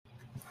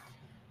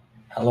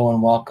Hello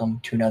and welcome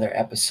to another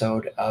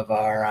episode of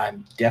our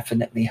I'm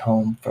Definitely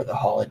Home for the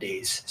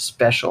Holidays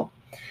special.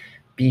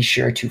 Be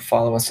sure to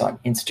follow us on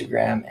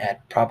Instagram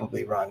at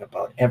Probably Wrong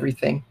About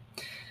Everything.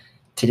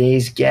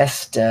 Today's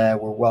guest, we're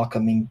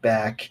welcoming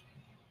back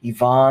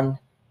Yvonne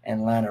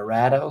and Lana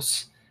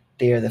Rados.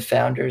 They are the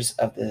founders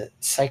of the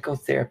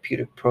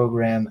psychotherapeutic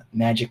program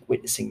Magic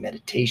Witnessing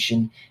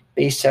Meditation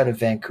based out of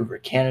Vancouver,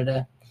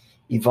 Canada.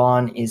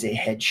 Yvonne is a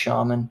head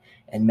shaman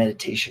and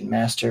meditation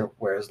master,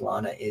 whereas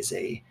Lana is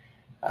a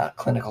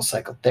clinical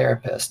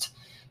psychotherapist.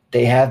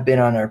 They have been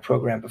on our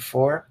program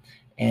before,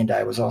 and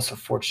I was also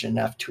fortunate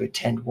enough to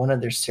attend one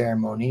of their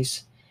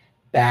ceremonies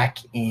back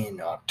in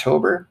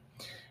October.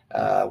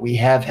 We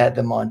have had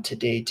them on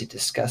today to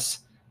discuss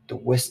the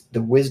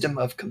wisdom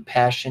of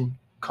compassion,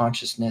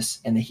 consciousness,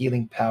 and the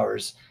healing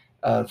powers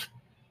of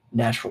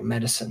natural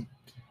medicine.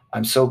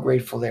 I'm so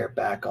grateful they're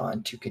back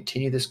on to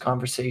continue this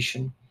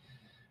conversation.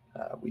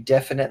 We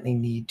definitely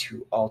need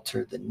to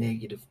alter the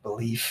negative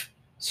belief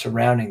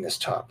surrounding this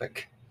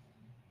topic.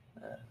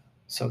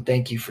 So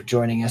thank you for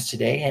joining us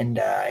today, and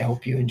I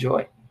hope you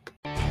enjoy.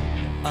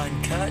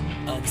 Uncut,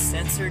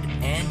 uncensored,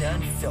 and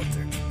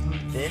unfiltered.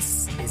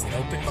 This is an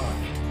open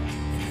mind,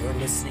 and you're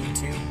listening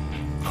to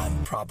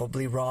I'm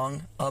Probably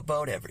Wrong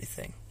About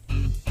Everything.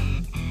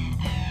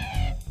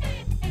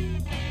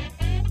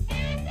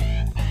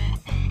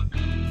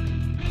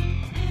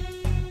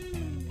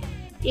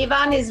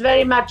 Ivan is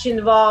very much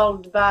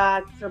involved,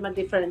 but from a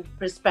different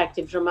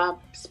perspective, from a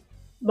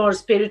more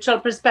spiritual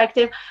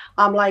perspective.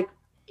 I'm like,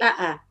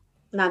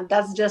 no,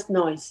 that's just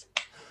noise.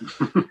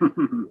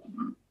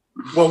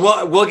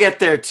 Well, we'll get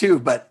there too.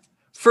 But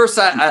first,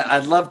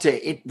 I'd love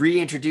to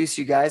reintroduce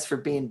you guys for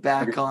being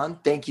back on.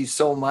 Thank you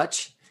so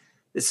much.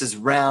 This is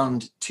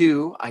round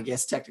 2, I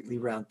guess technically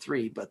round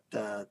 3, but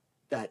the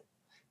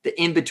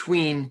in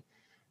between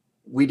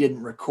we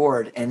didn't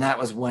record, and that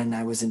was when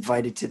I was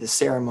invited to the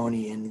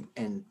ceremony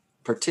and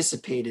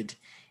participated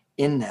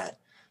in that.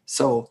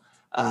 So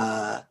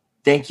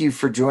thank you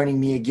for joining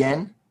me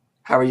again.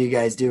 How are you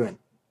guys doing?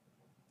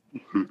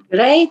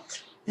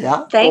 Great.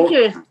 Yeah. Thank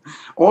you.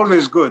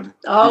 Always good.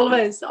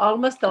 Always,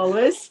 almost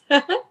always.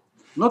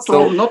 Not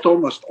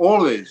almost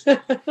always.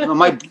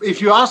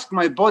 If you ask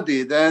my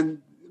body, then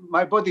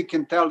my body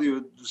can tell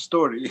you the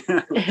story.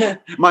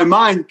 My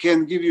mind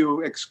can give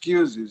you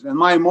excuses, and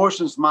my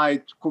emotions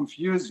might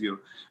confuse you.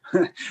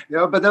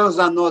 But those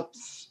are not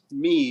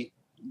me.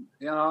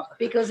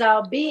 Because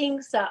our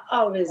beings are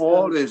always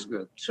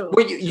good. True.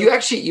 Well,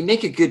 you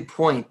make a good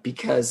point,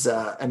 because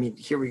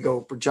here we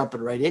go, we're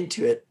jumping right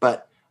into it,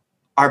 but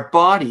our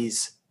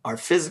bodies, our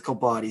physical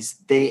bodies,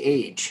 they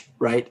age,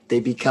 right? They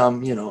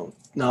become,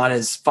 not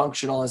as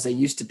functional as they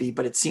used to be,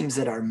 but it seems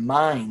that our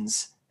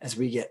minds, as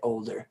we get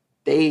older,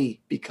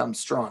 they become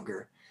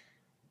stronger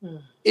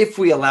if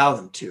we allow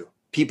them to.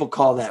 People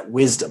call that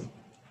wisdom.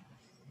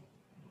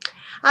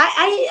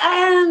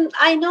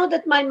 I know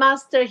that my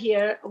master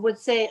here would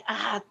say,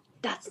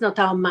 that's not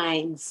our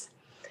minds.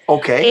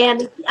 Okay.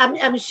 And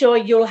I'm sure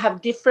you'll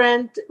have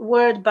different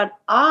word, but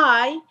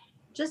I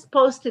just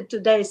posted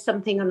today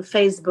something on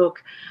Facebook.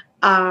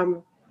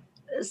 What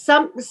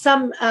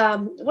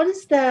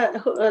is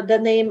the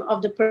name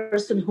of the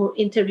person who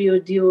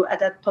interviewed you at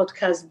that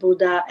podcast,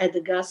 Buddha at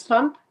the gas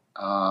pump?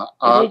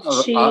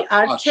 Richie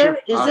Archer,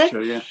 is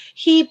it? Yeah.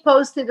 He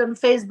posted on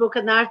Facebook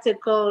an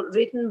article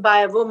written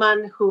by a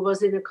woman who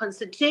was in a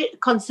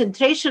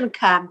concentration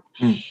camp,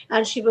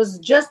 and she was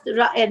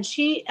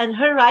and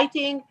her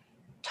writing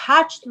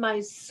touched my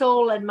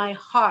soul and my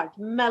heart,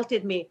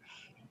 melted me.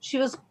 She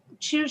was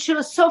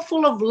so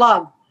full of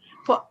love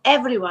for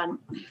everyone,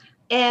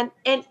 and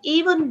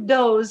even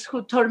those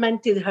who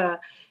tormented her.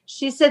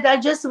 She said, I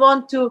just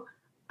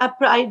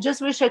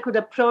wish I could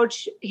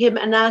approach him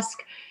and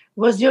ask,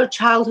 was your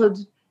childhood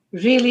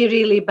really,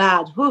 really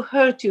bad? Who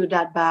hurt you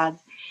that bad?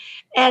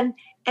 And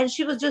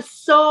she was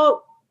just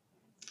so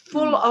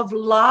full of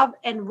love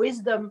and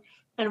wisdom.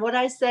 And what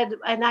I said,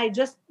 and I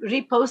just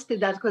reposted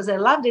that because I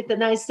loved it.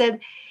 And I said,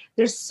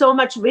 there's so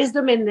much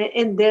wisdom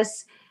in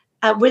this,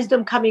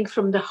 wisdom coming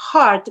from the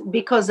heart,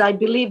 because I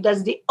believe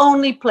that's the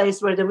only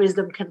place where the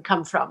wisdom can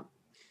come from,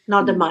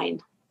 not the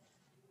mind.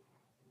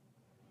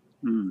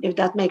 If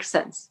that makes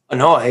sense.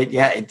 No,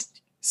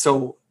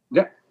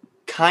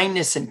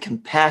 kindness and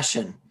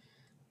compassion,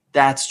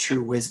 that's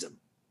true wisdom.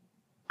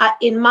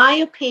 In my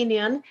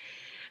opinion,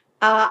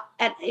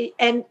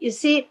 and you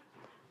see,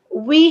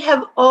 we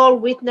have all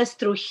witnessed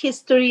through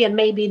history and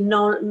maybe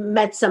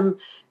met some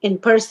in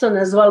person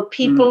as well,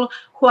 people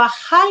who are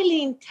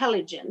highly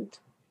intelligent,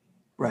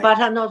 right,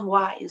 but are not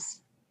wise.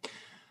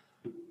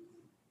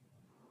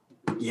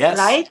 Yes.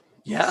 Right?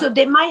 Yeah. So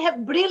they might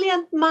have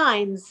brilliant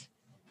minds,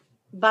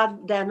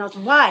 but they're not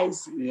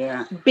wise.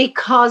 Yeah.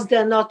 Because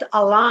they're not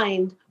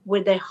aligned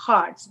with their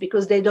hearts,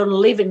 because they don't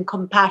live in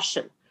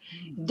compassion.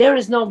 There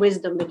is no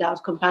wisdom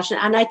without compassion.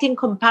 And I think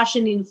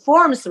compassion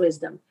informs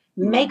wisdom,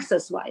 makes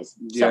us wise.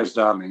 Yes,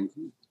 darling.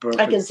 Perfect.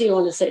 I can see you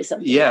want to say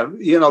something. Yeah,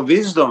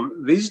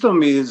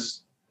 wisdom is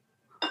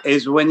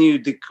when you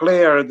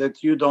declare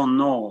that you don't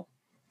know.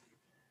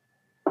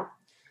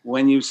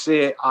 when you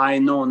say, I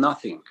know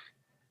nothing.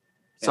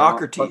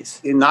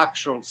 Socrates. In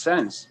actual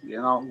sense,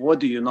 what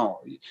do you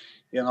know?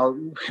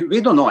 We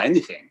don't know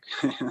anything.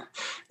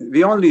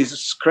 We only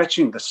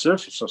scratching the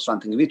surface of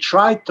something. We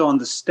try to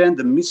understand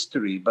the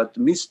mystery, but the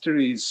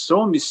mystery is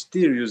so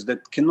mysterious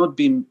that cannot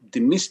be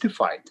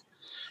demystified.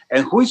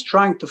 And who is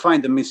trying to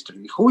find the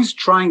mystery? Who is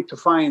trying to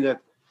find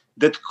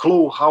that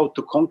clue how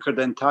to conquer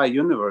the entire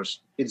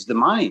universe? It's the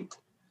mind.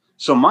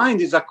 So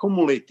mind is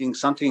accumulating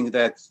something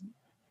that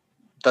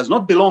does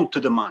not belong to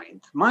the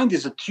mind. Mind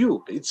is a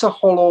tube. It's a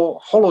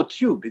hollow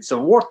tube. It's a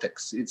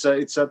vortex. It's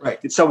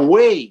a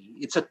way.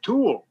 It's a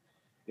tool.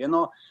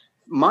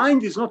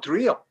 Mind is not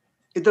real.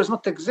 It does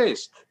not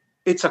exist.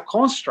 It's a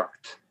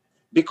construct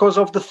because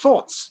of the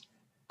thoughts.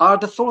 Are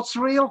the thoughts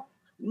real?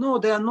 No,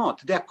 they are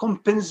not. They are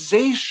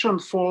compensation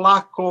for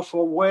lack of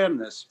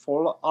awareness,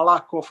 for a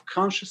lack of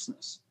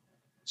consciousness.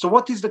 So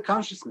what is the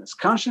consciousness?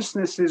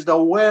 Consciousness is the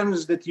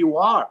awareness that you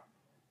are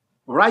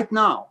right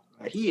now,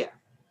 here,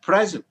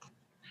 present.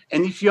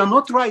 And if you're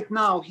not right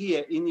now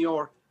here in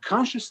your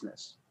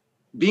consciousness,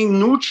 being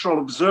neutral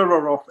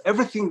observer of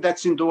everything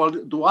that's in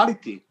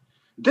duality,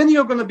 then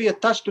you're going to be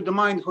attached to the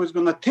mind who is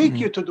going to take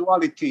you to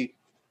duality.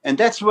 And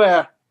that's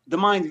where the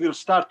mind will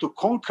start to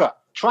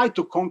try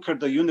to conquer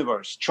the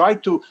universe, try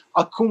to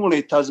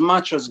accumulate as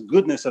much as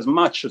goodness, as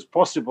much as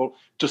possible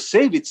to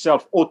save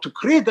itself or to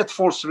create that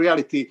false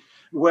reality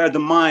where the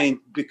mind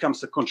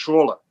becomes a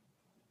controller.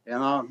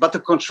 But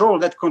that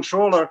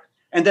controller,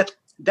 and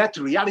that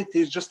reality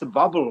is just a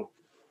bubble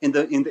in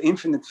the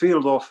infinite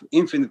field of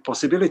infinite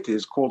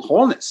possibilities called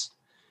wholeness.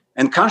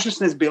 And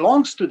consciousness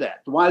belongs to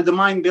that, while the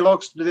mind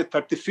belongs to that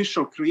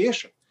artificial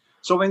creation.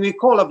 So when we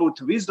call about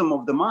wisdom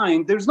of the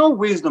mind, there's no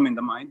wisdom in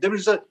the mind. There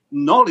is a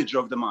knowledge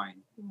of the mind.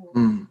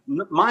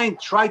 Mind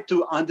tried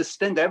to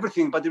understand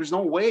everything, but there is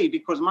no way,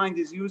 because mind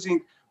is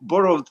using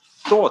borrowed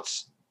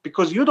thoughts,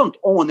 because you don't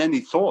own any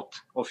thought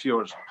of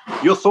yours.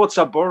 Your thoughts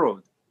are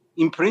borrowed,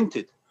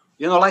 imprinted.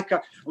 Like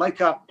a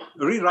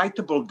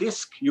rewritable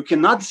disk. You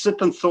can add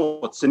certain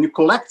thoughts and you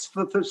collect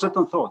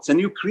certain thoughts and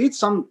you create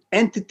some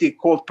entity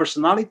called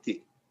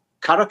personality,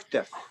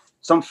 character,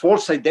 some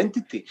false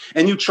identity.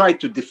 And you try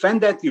to defend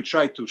that, you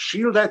try to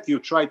shield that, you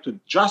try to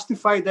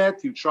justify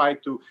that, you try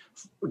to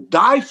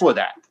die for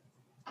that.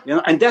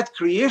 And that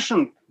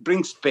creation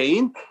brings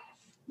pain,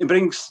 it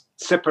brings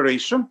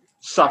separation,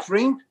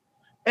 suffering,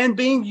 and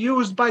being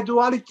used by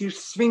duality,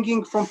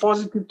 swinging from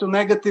positive to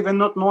negative and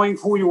not knowing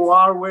who you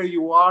are, where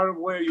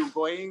you're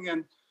going,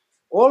 and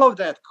all of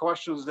that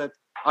questions that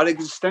are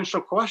existential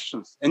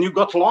questions. And you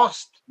got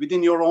lost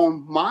within your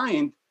own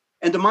mind,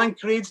 and the mind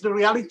creates the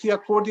reality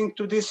according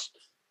to this,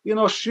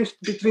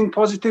 shift between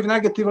positive and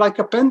negative like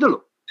a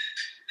pendulum.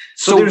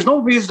 So there's no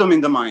wisdom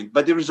in the mind,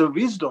 but there is a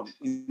wisdom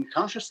in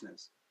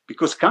consciousness,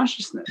 because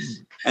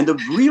consciousness and the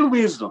real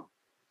wisdom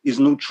is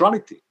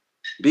neutrality.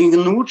 Being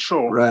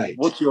neutral,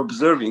 what you're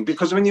observing.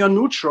 Because when you're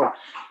neutral,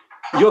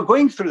 you're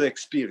going through the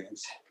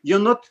experience. You're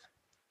not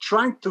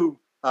trying to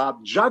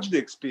judge the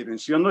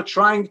experience. You're not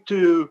trying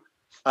to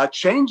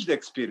change the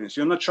experience.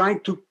 You're not trying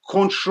to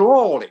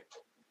control it.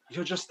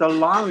 You're just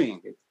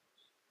allowing it.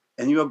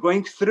 And you are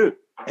going through.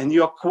 And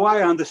you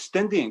acquire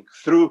understanding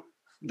through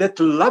that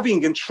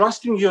loving and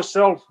trusting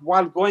yourself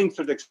while going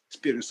through the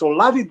experience. So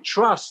loving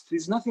trust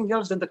is nothing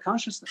else than the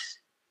consciousness.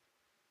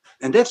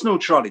 And that's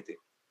neutrality,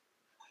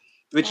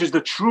 which is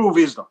the true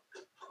wisdom.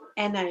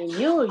 And I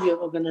knew you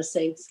were going to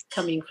say it's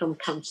coming from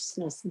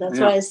consciousness. That's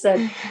why I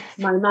said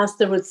my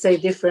master would say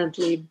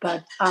differently,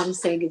 but I'm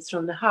saying it's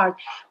from the heart.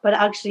 But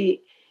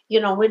actually,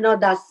 we're not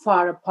that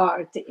far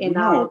apart in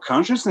our...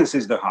 consciousness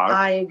is the heart.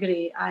 I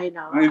agree. I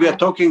know. I mean, we are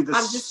talking the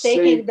I'm just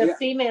taking the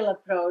female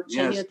approach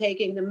and you're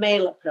taking the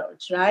male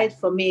approach, right?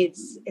 For me,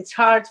 it's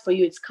heart. For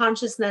you, it's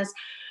consciousness.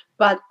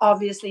 But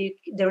obviously,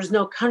 there is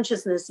no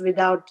consciousness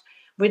without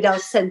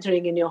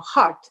centering in your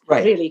heart.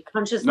 Really,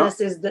 consciousness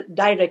is the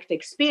direct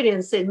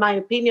experience, in my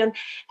opinion,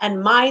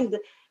 and mind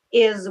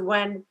is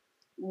when,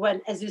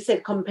 as you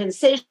said,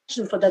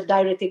 compensation for that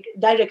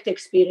direct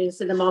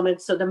experience in the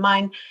moment. So the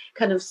mind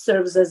kind of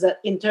serves as an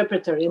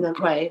interpreter in a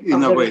way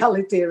of the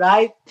reality,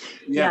 right?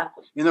 Yeah,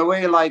 in a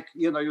way, like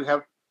you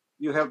have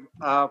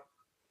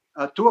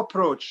two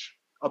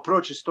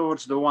approaches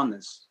towards the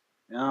oneness.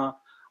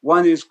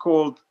 One is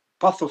called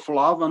path of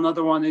love,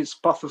 another one is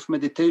path of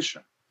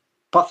meditation.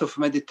 Path of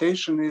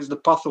meditation is the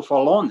path of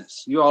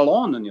aloneness. You are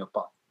alone on your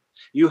path.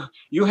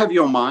 You have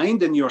your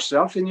mind and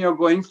yourself, and you're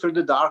going through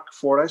the dark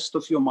forest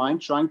of your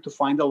mind, trying to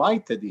find a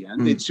light at the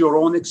end. It's your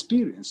own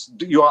experience.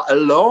 You are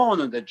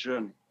alone on that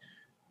journey.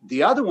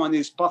 The other one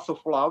is path of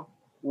love,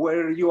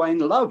 where you are in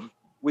love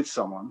with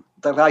someone,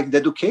 that like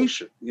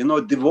dedication,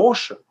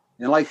 devotion,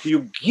 and like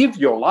you give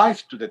your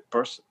life to that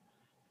person.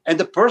 And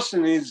the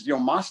person is your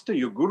master,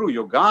 your guru,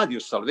 your God,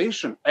 your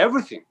salvation,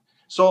 everything.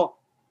 So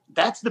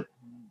that's the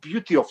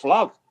beauty of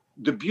love.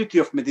 The beauty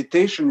of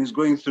meditation is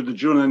going through the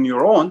journey on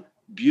your own.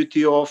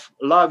 Beauty of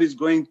love is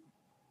going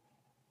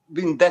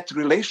in that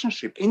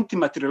relationship,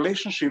 intimate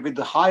relationship with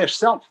the higher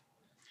self.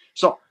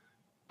 So,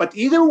 but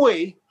either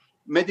way,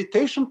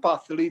 meditation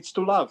path leads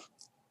to love.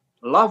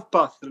 love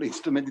path leads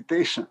to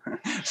meditation.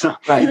 So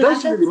Right. it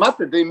doesn't really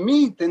matter. They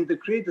meet and they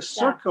create a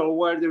circle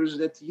where there is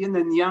that yin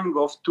and yang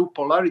of two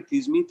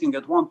polarities meeting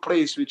at one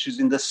place, which is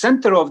in the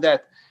center of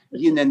that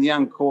yin and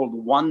yang called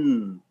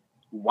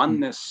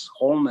oneness,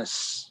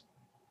 wholeness,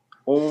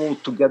 all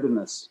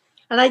togetherness.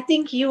 And I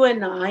think you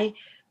and I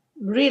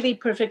really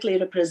perfectly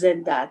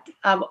represent that.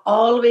 I've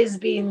always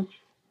been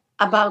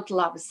about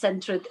love,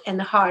 centered in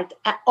the heart,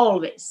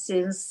 always,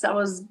 since I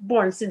was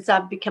born, since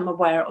I've become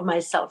aware of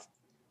myself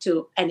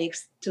to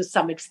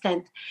some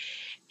extent.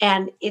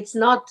 And it's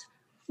not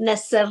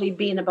necessarily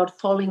been about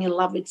falling in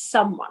love with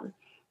someone.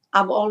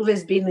 I've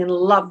always been in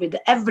love with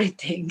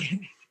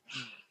everything,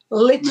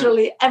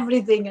 literally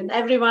everything and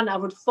everyone. I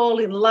would fall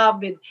in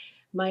love with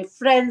my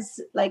friends,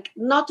 like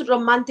not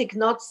romantic,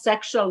 not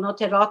sexual, not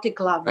erotic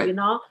love, right. You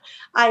know.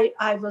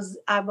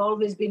 I've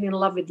always been in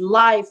love with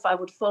life. I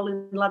would fall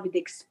in love with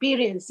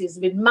experiences,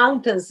 with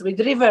mountains, with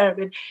river,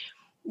 with,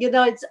 you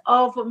know, it's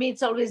all, for me,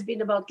 it's always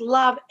been about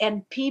love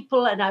and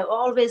people. And I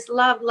always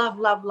love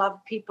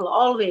people,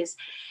 always,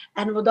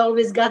 and would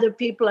always gather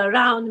people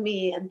around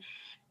me. And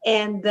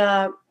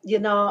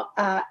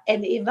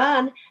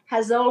Ivan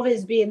has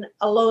always been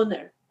a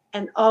loner,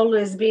 and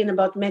always been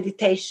about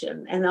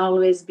meditation, and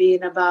always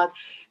been about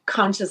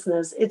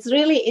consciousness. It's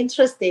really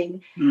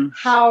interesting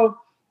how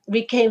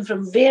we came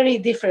from very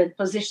different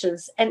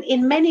positions, and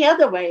in many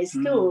other ways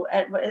too.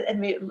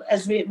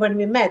 When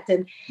we met,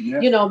 and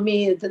you know,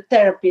 me, the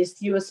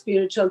therapist, you, a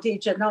spiritual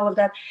teacher, and all of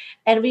that,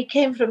 and we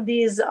came from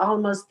these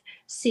almost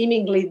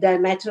seemingly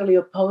diametrically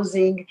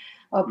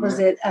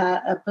opposite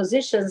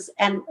positions.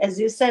 And as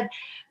you said,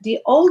 the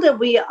older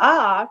we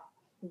are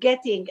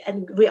getting,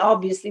 and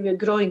we're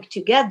growing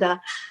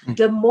together,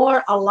 the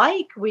more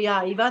alike we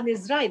are. Ivan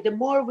is right. The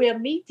more we are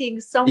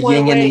meeting somewhere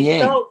yin where and the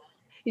yang. so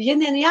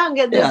yin and yang,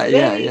 and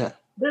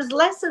there's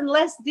less and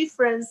less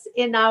difference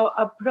in our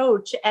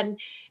approach and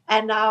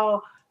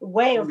our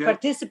way of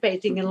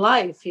participating in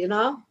life. You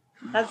know,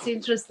 that's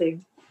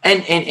interesting.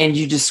 And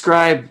you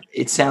describe,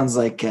 it sounds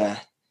like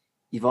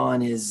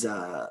Ivan is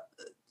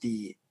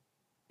the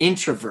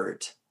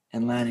introvert,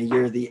 and Lana,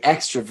 you're the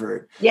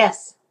extrovert.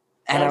 Yes.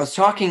 And I was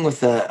talking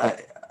with a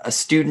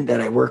student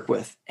that I work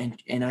with,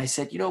 and I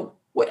said, you know,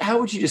 how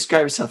would you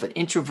describe yourself, an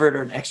introvert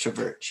or an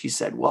extrovert? She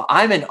said, well,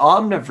 I'm an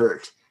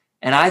omnivert.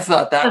 And I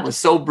thought that was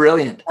so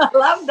brilliant. I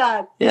love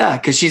that. Yeah,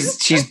 because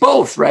she's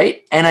both,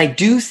 right? And I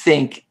do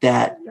think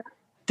that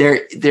there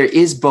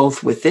is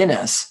both within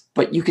us,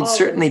 but you can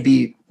certainly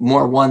be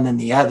more one than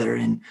the other.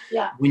 And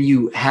when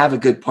you have a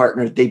good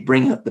partner, they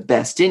bring out the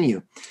best in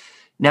you.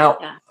 Now,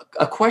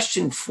 a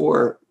question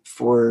for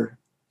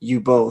you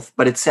both,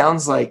 but it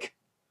sounds like,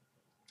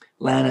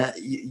 Lana,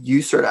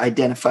 you sort of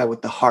identify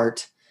with the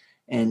heart,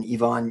 and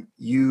Ivan,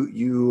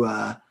 you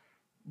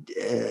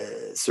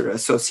sort of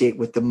associate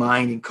with the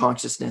mind and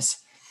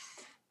consciousness.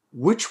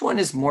 Which one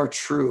is more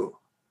true?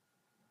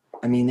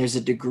 I mean, there's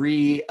a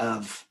degree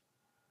of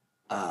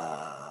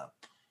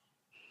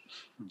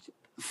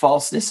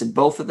falseness in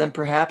both of them,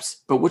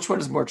 perhaps, but which one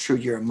is more true,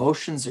 your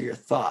emotions or your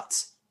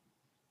thoughts?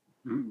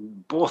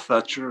 Both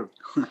are true.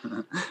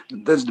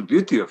 That's the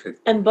beauty of it.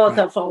 And both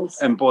are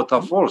false. And both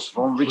are false.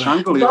 From which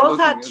angle you're both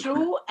looking are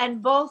true,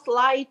 and both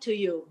lie to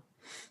you.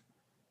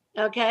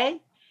 Okay?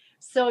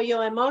 So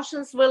your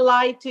emotions will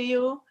lie to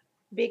you,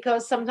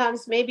 because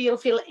sometimes maybe you'll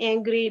feel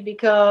angry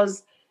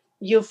because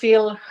you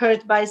feel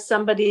hurt by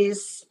something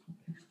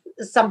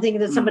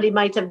that somebody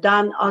might have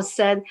done or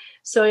said.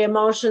 So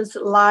emotions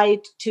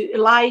lie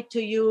to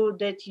you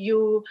that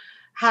you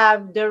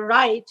have the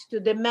right to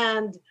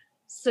demand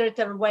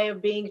certain way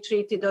of being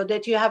treated, or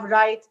that you have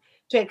right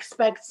to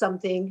expect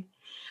something.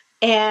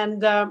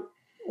 And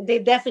they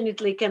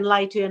definitely can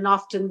lie to you, and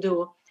often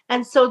do.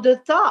 And so the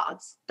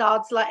thoughts,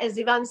 like as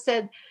Ivan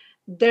said,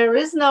 there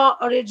is no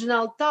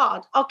original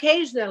thought.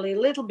 Occasionally, a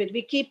little bit,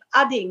 we keep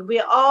adding. We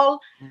all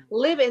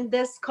live in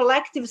this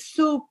collective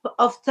soup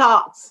of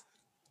thoughts.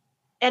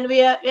 And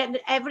we are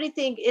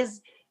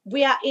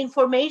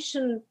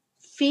information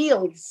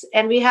fields,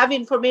 and we have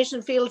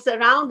information fields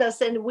around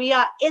us, and we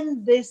are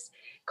in this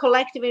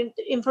collective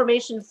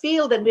information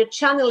field, and we're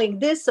channeling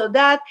this or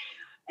that,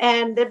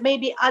 and that may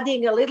be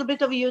adding a little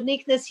bit of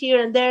uniqueness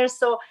here and there.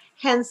 So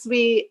hence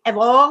we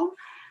evolve.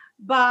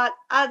 But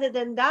other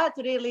than that,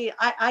 really,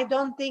 I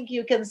don't think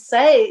you can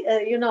say,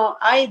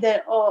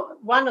 either or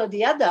one or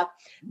the other.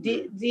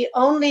 I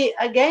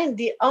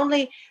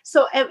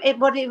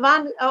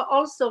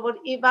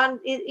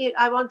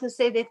want to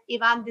say that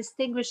Ivan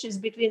distinguishes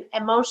between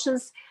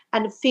emotions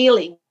and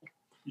feeling.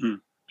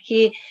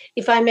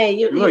 If I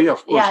may,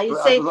 of course. you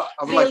say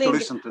I would like to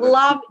listen to that.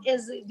 Love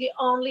is the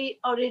only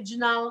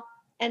original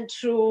and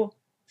true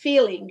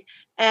feeling,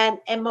 and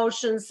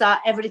emotions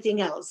are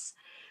everything else.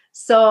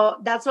 So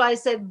that's why I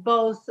said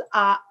both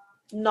are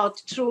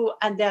not true,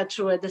 and they're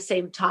true at the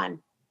same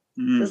time.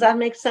 Does that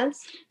make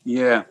sense?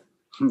 Yeah,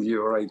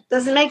 you're right.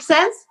 Does it make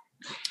sense?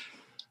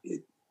 Yeah,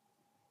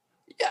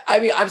 I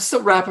mean, I'm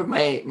still wrapping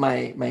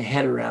my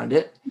head around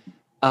it,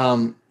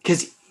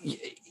 because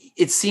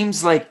it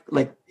seems like,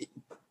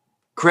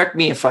 correct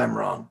me if I'm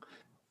wrong,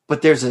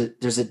 but there's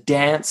a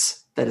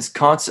dance that is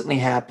constantly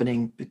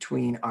happening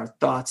between our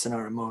thoughts and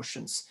our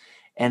emotions,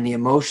 and the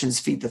emotions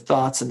feed the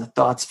thoughts and the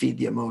thoughts feed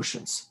the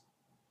emotions.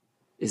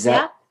 Is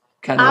that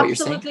kind of what you're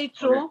saying? Absolutely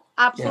true.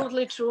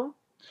 Absolutely true.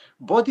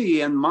 Body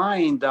and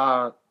mind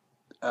are,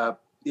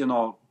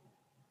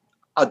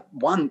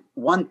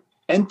 one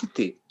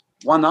entity,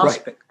 one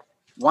aspect.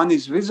 One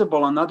is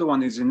visible, another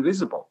one is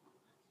invisible.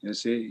 You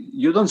see,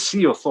 you don't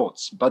see your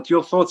thoughts, but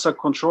your thoughts are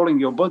controlling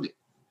your body,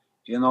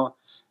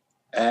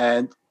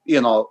 and,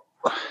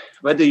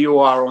 whether you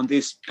are on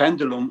this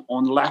pendulum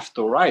on left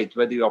or right,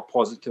 whether you are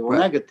positive or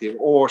negative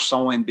or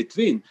somewhere in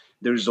between,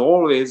 there's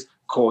always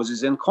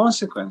causes and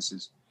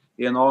consequences,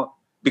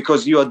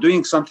 because you are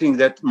doing something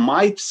that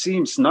might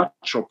seem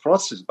natural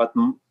process, but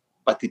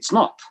it's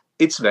not.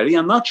 It's very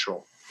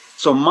unnatural.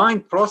 So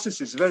mind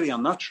process is very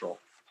unnatural.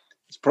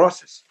 It's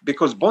process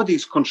because body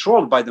is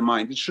controlled by the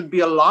mind. It should be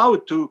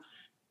allowed to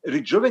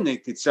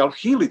rejuvenate itself,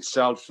 heal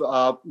itself,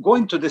 go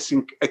into this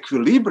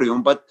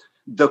equilibrium, but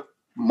the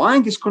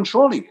mind is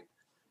controlling it.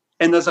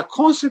 And as a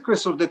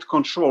consequence of that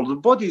control, the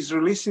body is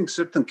releasing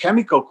certain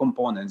chemical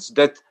components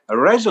that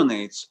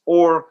resonates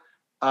or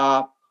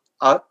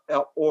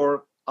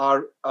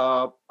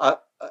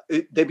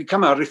they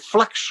become a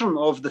reflection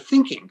of the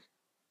thinking.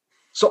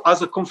 So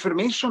as a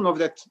confirmation of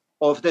that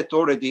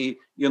already,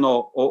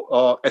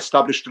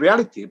 established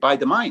reality by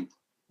the mind,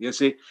 you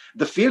see,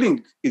 the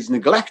feeling is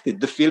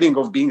neglected, the feeling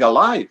of being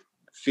alive,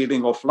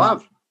 feeling of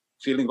love,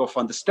 feeling of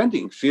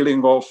understanding,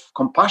 feeling of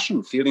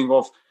compassion, feeling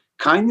of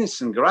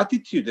kindness and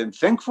gratitude and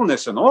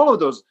thankfulness and all of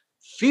those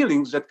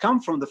feelings that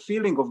come from the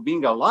feeling of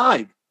being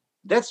alive.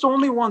 That's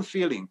only one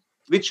feeling,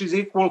 which is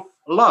equal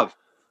love.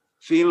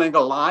 Feeling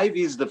alive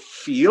is the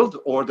field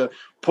or the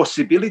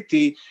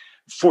possibility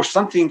for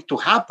something to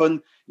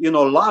happen.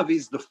 Love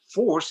is the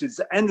force, it's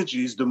the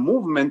energy, it's the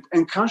movement,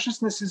 and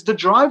consciousness is the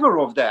driver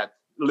of that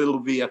little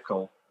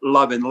vehicle,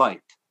 love and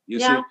light. You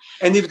see?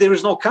 And if there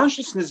is no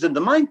consciousness, then the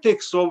mind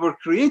takes over,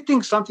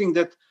 creating something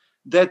that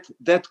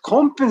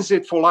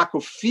compensates for lack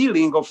of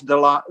feeling of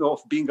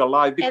being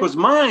alive, because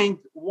mind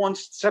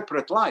wants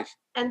separate life.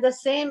 And the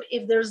same,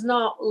 if there's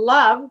no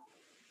love,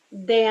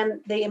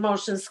 then the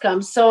emotions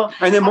come. So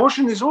an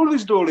emotion is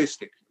always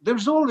dualistic.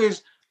 There's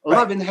always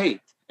love and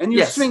hate. And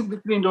you swing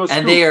between those two.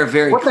 And they are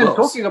very close. What I'm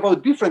talking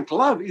about, different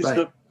love, is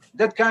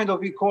that kind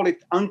of, we call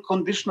it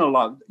unconditional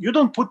love. You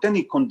don't put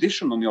any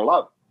condition on your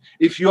love.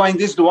 If you are in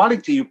this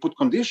duality, you put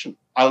condition.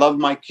 I love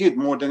my kid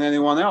more than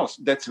anyone else.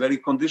 That's very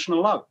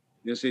conditional love.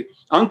 You see,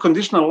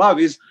 unconditional love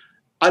is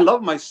I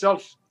love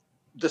myself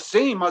the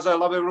same as I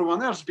love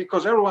everyone else,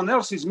 because everyone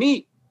else is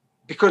me.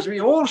 Because we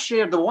all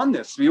share the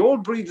oneness. We all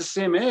breathe the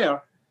same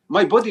air.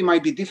 My body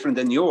might be different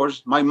than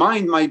yours. My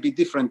mind might be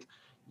different,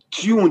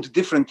 tuned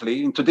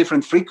differently into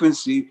different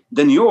frequency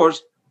than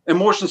yours.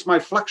 Emotions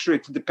might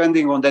fluctuate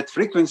depending on that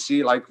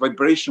frequency, like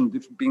vibration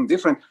being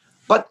different.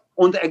 But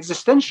on the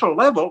existential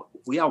level,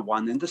 we are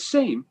one and the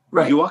same.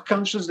 You are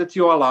conscious that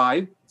you're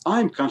alive.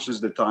 I'm conscious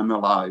that I'm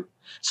alive.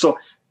 So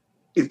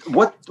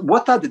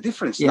what are the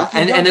differences? Yeah,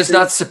 and there's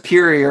not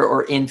superior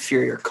or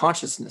inferior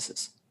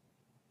consciousnesses.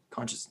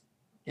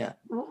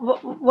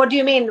 What do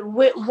you mean?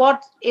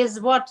 What is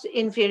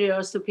inferior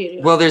or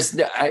superior? Well,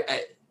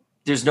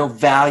 there's no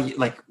value.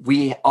 Like,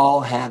 we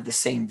all have the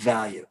same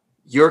value.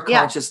 Your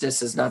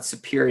consciousness is not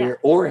superior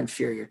or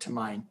inferior to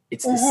mine.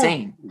 It's the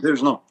same.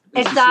 There's no.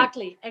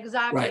 Exactly.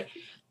 Right.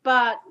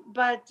 But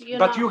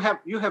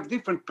you have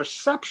different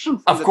perception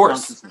from of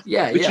course,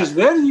 consciousness, which is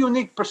very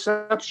unique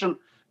perception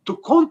to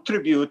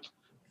contribute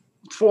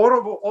for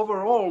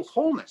overall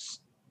wholeness.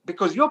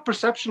 Because your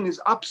perception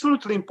is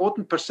absolutely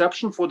important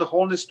perception for the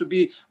wholeness to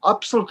be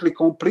absolutely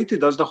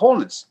completed as the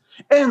wholeness,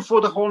 and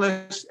for the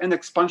wholeness and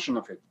expansion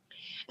of it.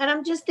 And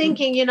I'm just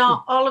thinking,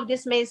 all of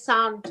this may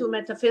sound too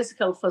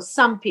metaphysical for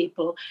some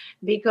people,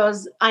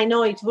 because I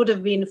know it would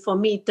have been for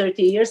me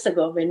 30 years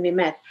ago when we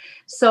met.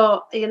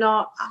 So,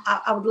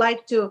 I would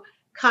like to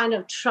kind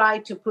of try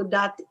to put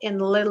that in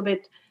a little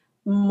bit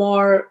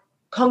more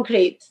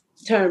concrete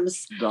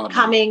terms,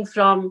 coming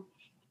from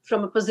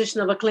a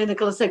position of a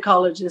clinical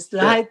psychologist,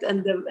 right?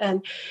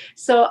 And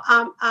so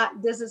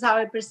this is how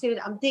I perceive it.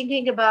 I'm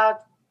thinking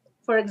about,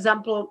 for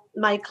example,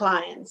 my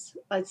clients.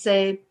 Let's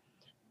say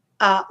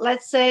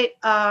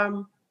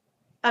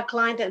a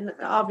client, and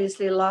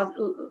obviously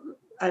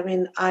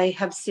I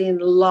have seen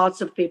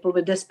lots of people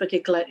with this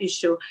particular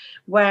issue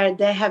where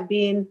they have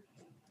been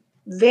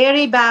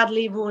very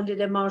badly wounded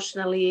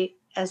emotionally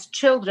as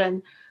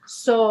children.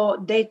 So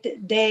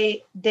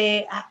they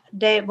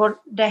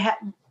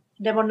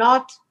were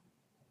not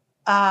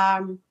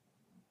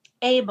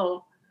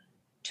able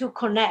to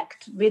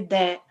connect with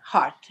their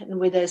heart and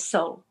with their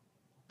soul.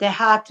 They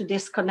had to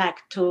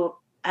disconnect to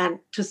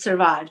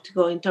survive, to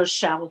go into a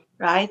shell,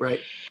 right?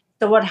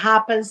 So what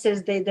happens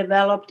is they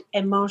developed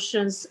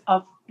emotions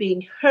of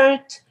being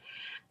hurt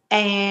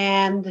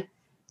and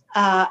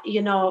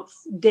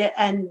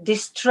and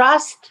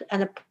distrust,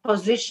 and a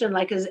position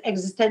like an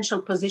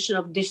existential position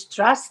of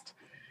distrust,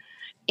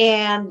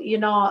 and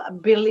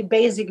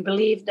basic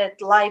belief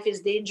that life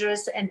is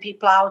dangerous and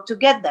people are out to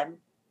get them.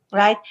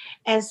 right?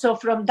 And so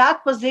from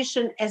that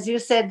position, as you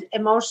said,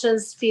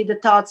 emotions feed the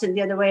thoughts and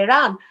the other way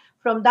around.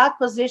 From that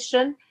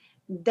position,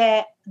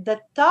 the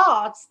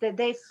thoughts that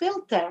they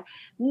filter,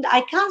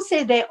 I can't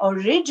say they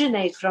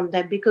originate from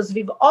them, because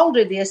we've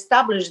already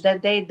established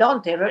that they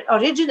don't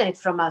originate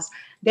from us.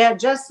 They're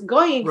just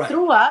going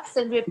through us,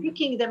 and we're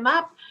picking them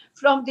up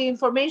from the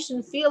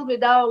information field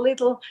with our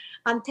little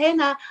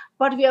antenna,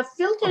 but we are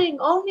filtering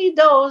only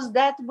those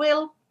that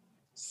will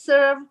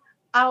serve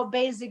our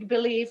basic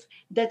belief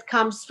that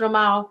comes from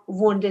our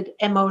wounded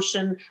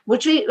emotions,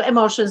 which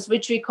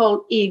we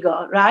call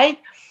ego, right?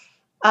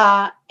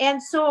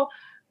 And so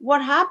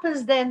what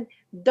happens then,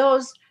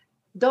 those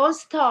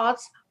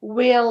thoughts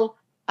will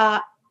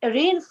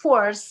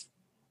reinforce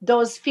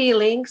those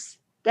feelings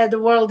that the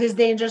world is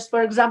dangerous.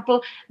 For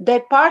example,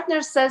 their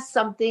partner says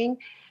something,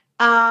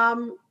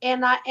 and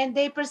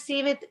they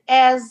perceive it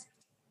as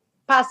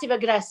passive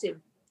aggressive.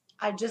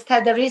 I just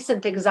had a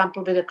recent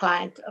example with a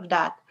client of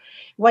that,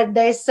 when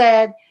they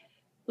said,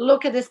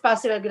 look at this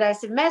passive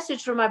aggressive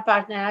message from my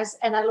partner,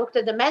 and I looked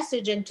at the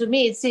message, and to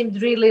me it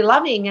seemed really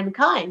loving and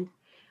kind.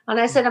 And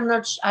I said,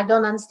 I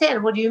don't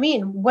understand. What do you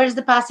mean? Where's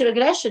the passive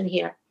aggression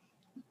here?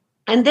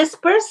 And this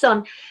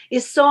person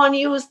is so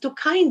unused to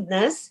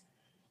kindness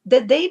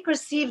that they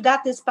perceive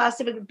that as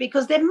passive,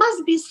 because there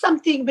must be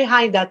something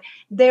behind that.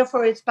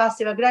 Therefore, it's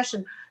passive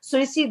aggression. So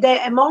you see,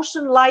 their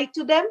emotion lied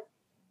to them,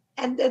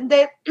 and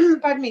they,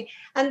 pardon me,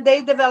 and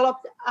they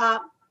developed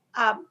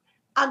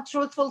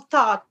untruthful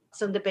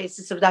thoughts on the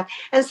basis of that.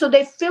 And so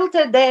they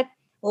filter their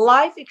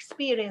life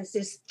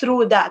experiences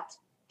through that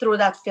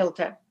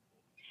filter.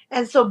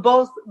 And so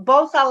both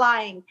are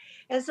lying.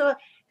 And so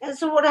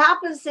what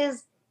happens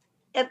is,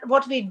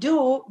 what we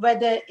do,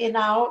 whether in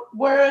our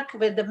work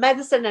with the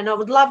medicine, and I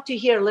would love to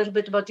hear a little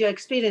bit about your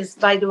experience,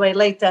 by the way,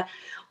 later,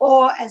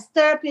 or as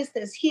therapists,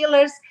 as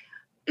healers,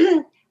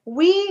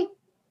 we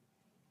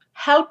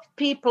help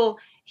people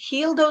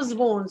heal those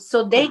wounds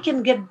so they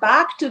can get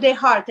back to their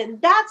heart.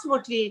 And that's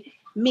what we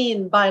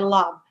mean by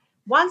love.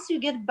 Once you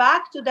get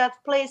back to that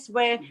place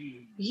where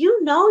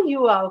you know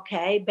you are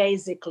okay,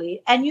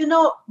 basically, and you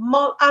know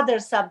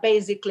others are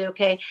basically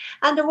okay,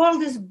 and the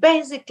world is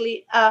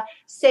basically a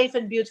safe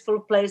and beautiful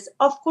place.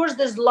 Of course,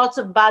 there's lots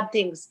of bad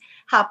things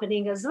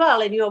happening as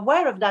well, and you're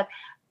aware of that.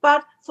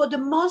 But for the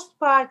most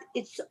part,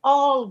 it's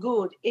all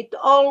good. It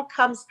all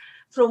comes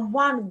from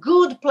one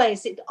good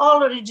place. It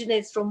all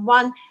originates from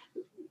one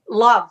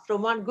love,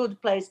 from one good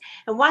place.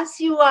 And once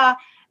you are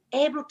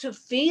able to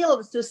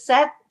feel, to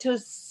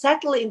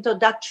settle into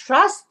that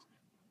trust,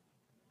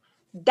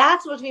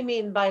 that's what we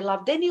mean by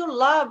love. Then you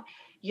love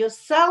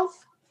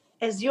yourself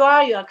as you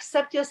are, you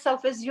accept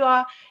yourself as you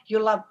are, you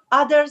love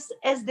others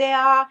as they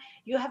are,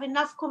 you have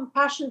enough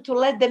compassion to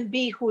let them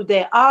be who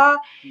they are.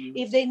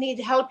 If they need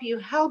help, you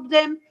help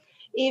them.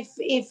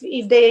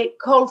 If they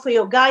call for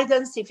your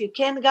guidance, if you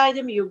can guide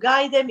them, you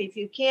guide them. If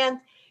you can't,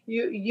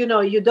 you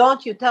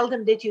don't, you tell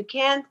them that you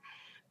can't.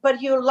 But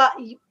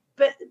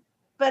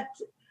but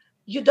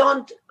you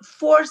don't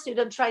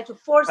try to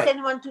force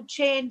anyone to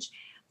change,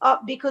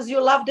 because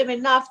you love them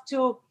enough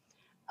to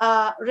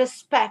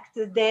respect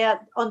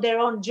on their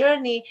own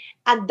journey.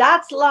 And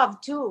that's love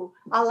too,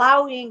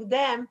 allowing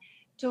them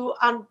to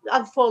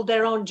unfold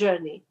their own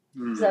journey.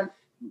 Is that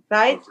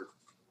right?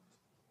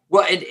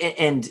 Well,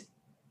 and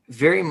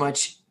very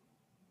much,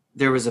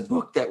 there was a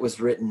book that was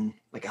written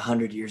like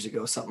 100 years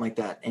ago, something like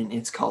that. And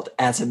it's called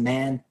As a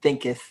Man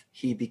Thinketh,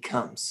 He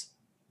Becomes.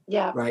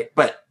 Yeah. Right.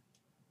 But,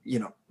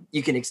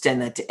 you can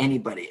extend that to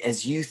anybody.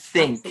 As you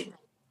think, absolutely,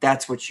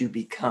 that's what you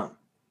become.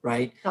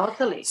 Right.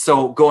 Totally.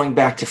 So going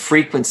back to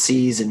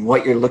frequencies, and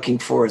what you're looking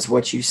for is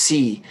what you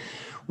see,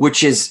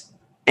 which is,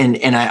 and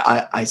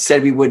I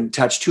said we wouldn't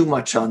touch too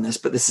much on this,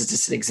 but this is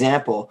just an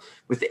example.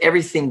 With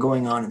everything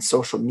going on in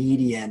social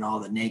media and all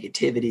the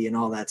negativity and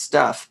all that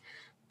stuff,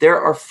 there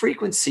are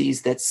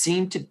frequencies that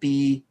seem to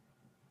be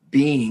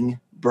being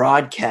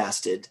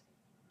broadcasted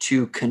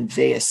to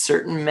convey a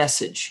certain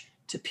message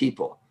to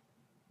people.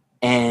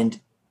 And,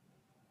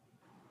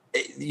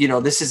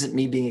 this isn't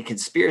me being a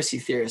conspiracy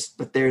theorist,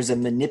 but there's a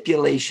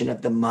manipulation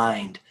of the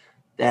mind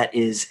that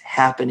is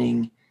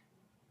happening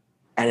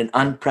at an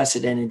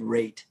unprecedented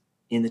rate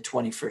in the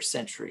 21st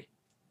century.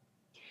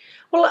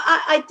 Well,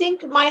 I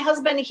think my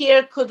husband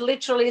here could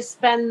literally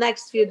spend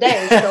next few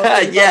days. So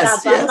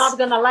yes. I'm not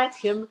going to let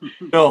him.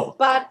 No.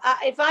 But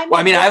if I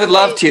would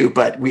love to,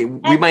 but we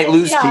might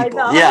lose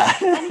people. Yeah.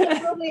 And he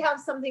probably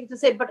have something to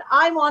say. But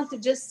I want to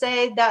just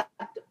say that,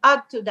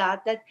 add to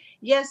that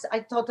yes, I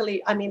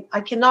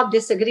cannot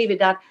disagree with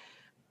that.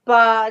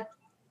 But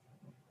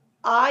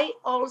I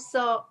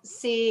also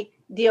see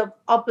the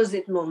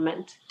opposite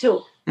movement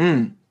too.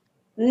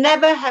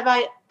 Never have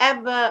I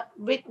ever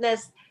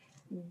witnessed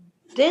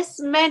this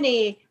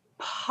many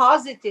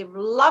positive,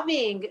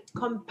 loving,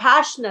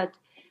 compassionate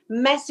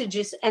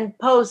messages and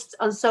posts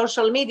on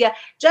social media,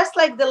 just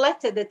like the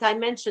letter that I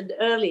mentioned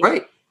earlier.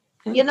 Right.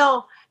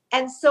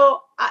 And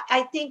so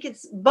I think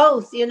it's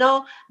both,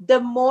 the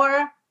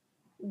more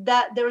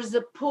that there is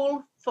a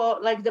pull for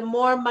like the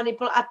more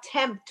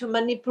attempt to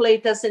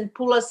manipulate us and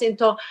pull us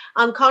into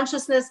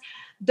unconsciousness,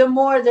 the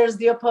more there's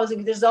the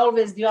opposing. There's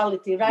always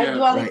duality, right? Yeah,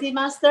 duality, right.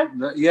 Master?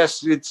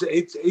 Yes,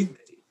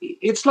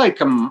 it's like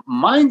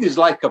mind is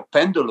like a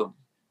pendulum.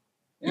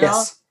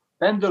 Yes.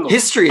 Pendulum.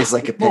 History is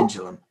like a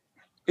pendulum.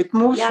 It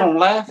moves from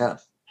left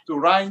to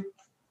right,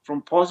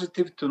 from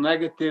positive to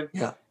negative.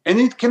 Yeah. And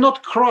it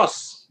cannot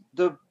cross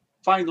the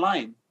fine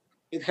line.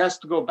 It has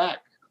to go back,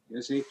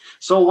 you see.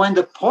 So when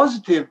the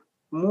positive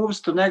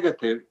moves to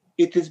negative,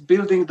 it is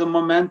building the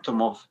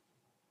momentum of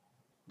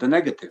the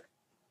negative.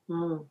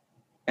 Mm.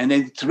 And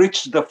it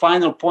reached the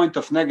final point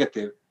of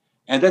negative.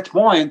 And that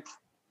point,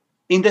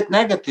 in that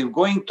negative,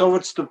 going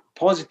towards the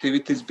positive,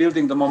 it is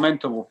building the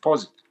momentum of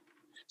positive.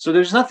 So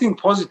there's nothing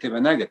positive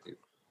and negative.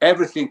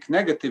 Everything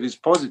negative is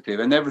positive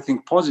and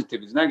everything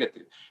positive is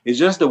negative. It's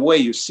just the way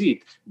you see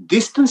it.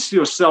 Distance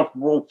yourself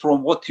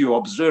from what you're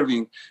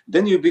observing,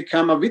 then you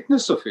become a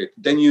witness of it.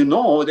 Then you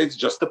know that it's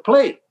just a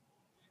play.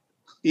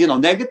 You know,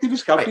 negative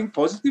is helping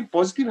positive,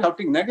 positive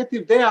helping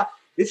negative.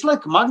 It's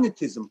like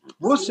magnetism.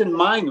 Plus and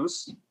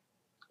minus,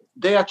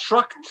 they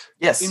attract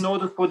in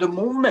order for the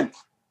movement.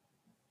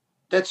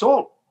 That's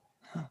all.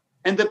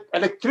 And the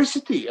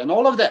electricity and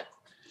all of that.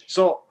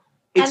 So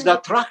it's the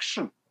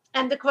attraction.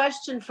 And the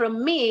question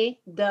from me,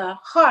 the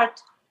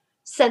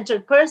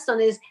heart-centered person,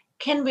 is: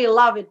 can we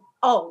love it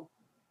all?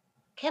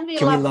 Can we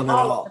love it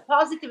all? The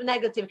positive,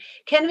 negative.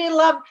 Can we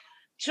love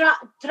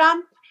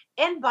Trump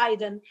and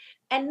Biden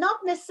and not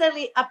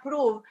necessarily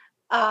approve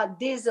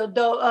this or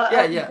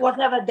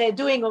whatever they're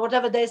doing or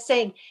whatever they're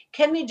saying?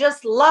 Can we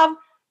just love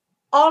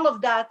all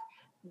of that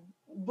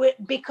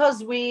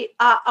because we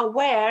are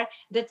aware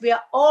that we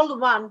are all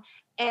one,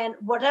 and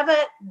whatever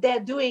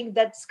they're doing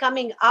that's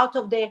coming out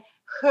of their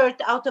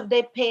hurt, out of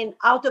their pain,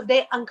 out of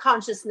their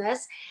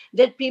unconsciousness,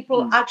 that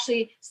people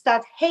actually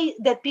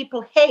that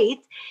people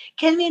hate,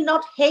 can we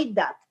not hate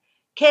that?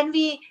 Can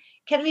we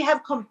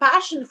have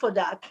compassion for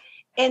that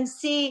and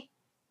see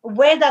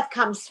where that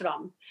comes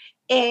from,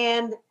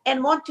 and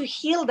want to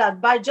heal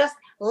that by just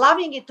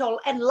loving it all?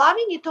 And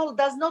loving it all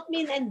does not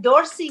mean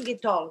endorsing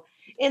it all,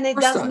 and it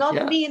does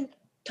not mean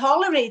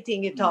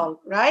tolerating it all,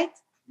 right?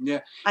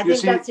 Yeah, I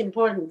think that's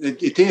important.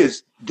 It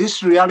is.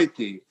 This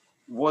reality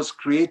was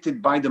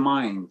created by the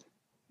mind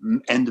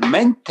and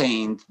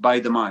maintained by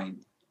the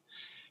mind.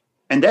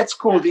 And that's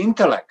called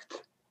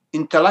intellect,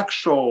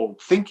 intellectual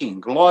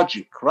thinking,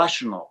 logic,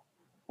 rational.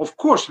 Of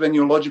course, when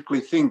you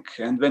logically think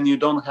and when you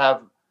don't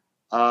have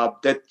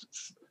that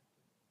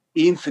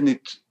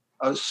infinite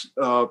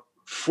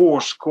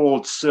force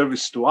called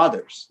service to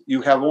others,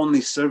 you have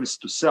only service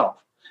to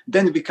self,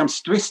 then it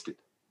becomes twisted.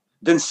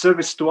 Then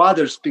service to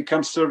others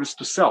becomes service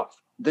to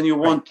self. Then you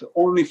want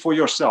only for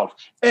yourself.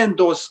 And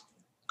those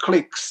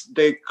clicks,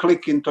 they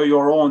click into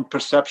your own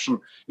perception,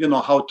 you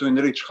know, how to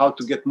enrich, how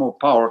to get more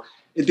power.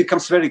 It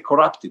becomes very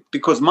corrupted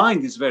because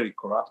mind is very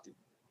corrupted.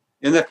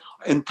 And the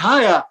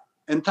entire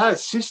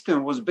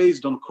system was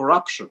based on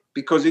corruption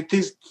because it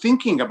is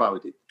thinking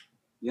about it,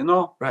 you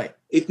know? Right.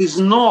 It is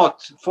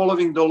not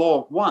following the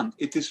law of one.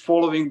 It is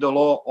following the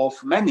law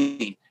of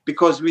many.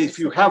 Because if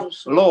you have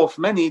law of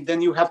many,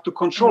 then you have to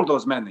control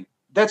those many.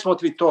 That's what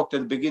we talked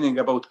at the beginning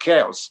about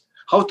chaos.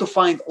 How to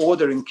find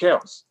order in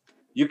chaos.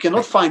 You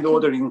cannot find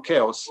order in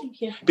chaos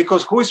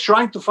because who is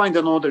trying to find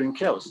an order in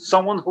chaos?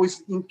 Someone who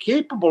is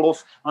incapable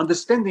of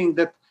understanding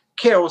that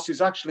chaos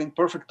is actually in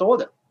perfect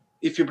order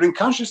if you bring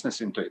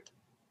consciousness into it.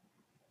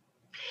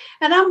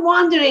 And I'm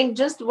wondering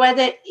just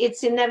whether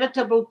it's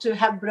inevitable to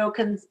have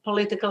broken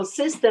political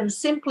systems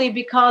simply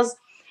because,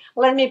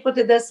 let me put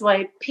it this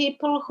way,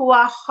 people who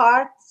are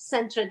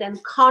heart-centered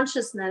and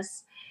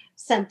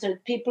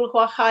consciousness-centered, people who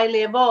are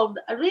highly evolved,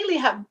 really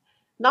have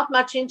not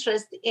much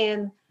interest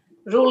in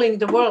ruling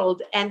the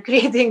world and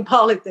creating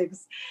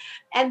politics.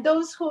 And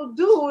those who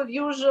do,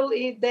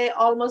 usually, they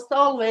almost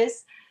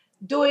always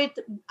do it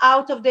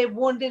out of their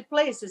wounded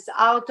places,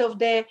 out of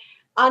their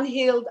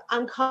unhealed,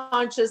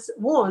 unconscious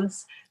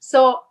wounds.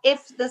 So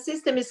if the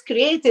system is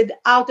created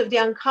out of the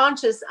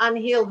unconscious,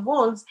 unhealed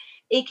wounds,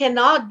 it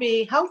cannot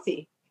be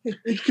healthy.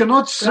 It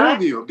cannot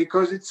serve you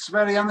because it's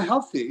very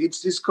unhealthy.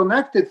 It's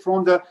disconnected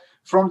from the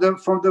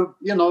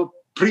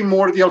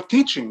primordial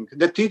teaching,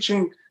 the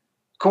teaching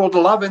called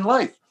love and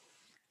life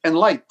and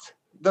light.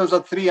 Those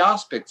are three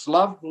aspects: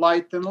 love,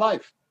 light, and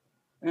life.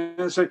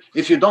 And so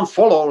if you don't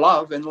follow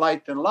love and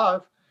light and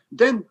love,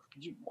 then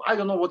I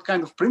don't know what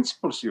kind of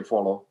principles you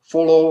follow.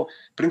 Follow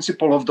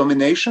principle of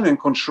domination and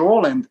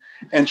control and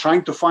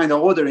trying to find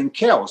order in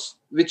chaos,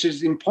 which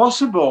is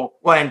impossible.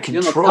 Well, and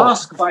control,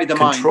 task by the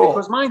mind,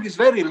 because mind is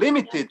very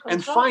limited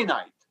and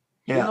finite.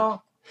 Yeah. You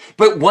know?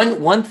 But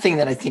one thing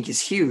that I think is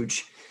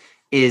huge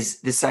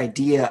is this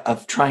idea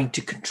of trying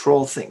to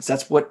control things.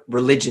 That's what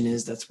religion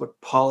is. That's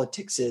what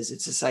politics is.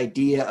 It's this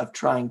idea of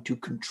trying to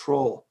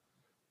control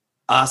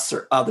us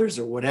or others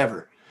or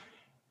whatever.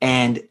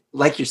 And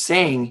like you're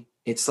saying,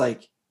 it's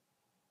like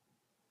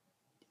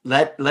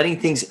letting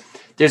things.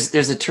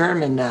 There's a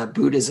term in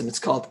Buddhism. It's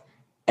called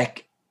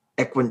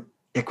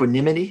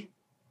equanimity.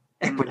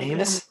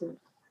 Equanimus.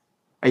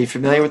 Are you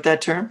familiar with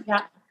that term?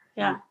 Yeah.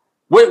 Yeah.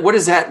 What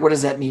does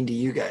that mean to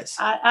you guys?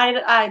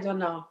 I don't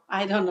know.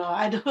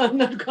 I'm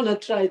not gonna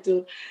try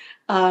to.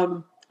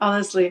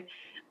 Honestly,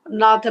 I'm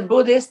not a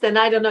Buddhist, and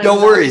I don't know. No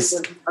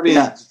worries. I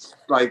mean,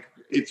 like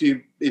if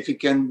you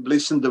can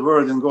listen the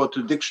word and go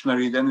to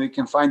dictionary, then we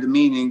can find the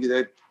meaning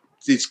that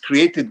it's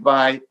created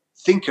by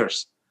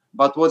thinkers.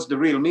 But what's the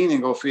real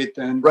meaning of it,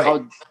 and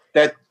how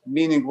that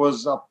meaning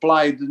was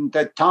applied in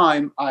that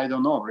time, I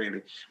don't know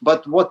really.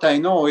 But what I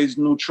know is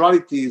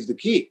neutrality is the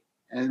key.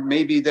 And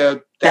maybe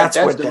that's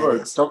the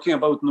word, talking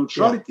about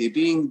neutrality,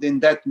 being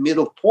in that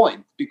middle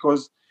point,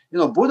 because,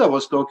 Buddha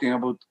was talking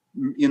about,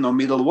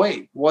 middle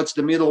way. What's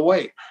the middle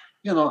way?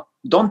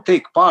 Don't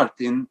take part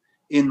in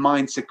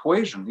mind's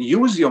equation.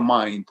 Use your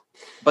mind,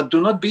 but do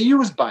not be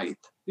used by it.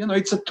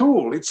 It's a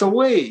tool, it's a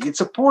way,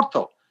 it's a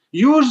portal.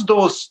 Use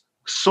those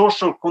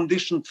social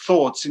conditioned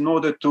thoughts in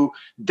order to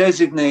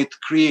designate,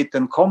 create,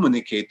 and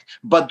communicate,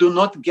 but do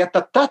not get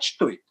attached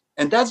to it.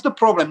 And that's the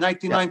problem.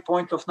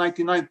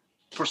 99%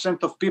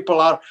 of people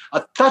are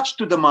attached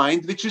to the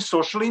mind, which is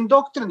socially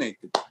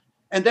indoctrinated.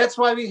 And that's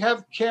why we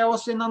have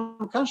chaos in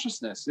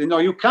unconsciousness.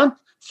 You can't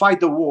fight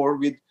the war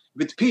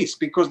with peace,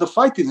 because the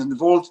fight is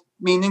involved,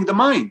 meaning the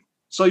mind.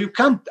 So you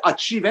can't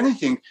achieve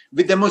anything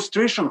with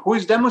demonstration. Who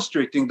is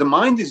demonstrating? The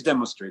mind is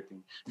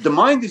demonstrating. The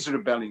mind is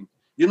rebelling.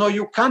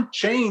 You can't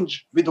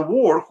change with the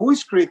war. Who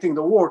is creating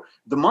the war?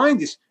 The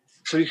mind is.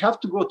 So you have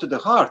to go to the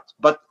heart.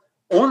 But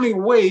only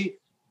way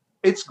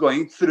it's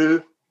going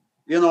through,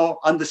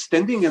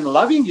 understanding and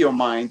loving your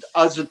mind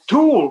as a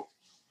tool,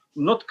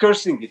 not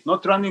cursing it,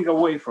 not running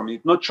away from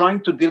it, not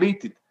trying to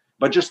delete it,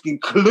 but just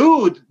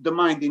include the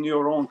mind in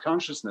your own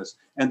consciousness.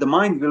 And the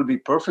mind will be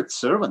perfect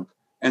servant,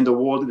 and the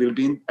world will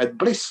be at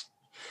bliss.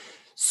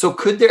 So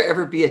could there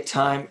ever be a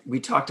time,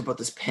 we talked about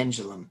this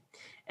pendulum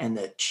and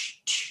the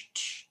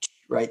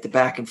right, the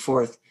back and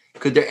forth.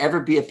 Could there ever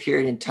be a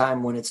period in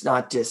time when it's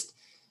not just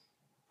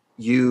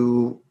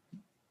you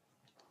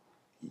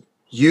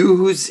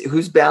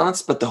who's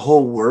balanced, but the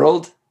whole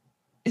world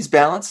is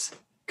balanced?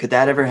 Could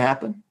that ever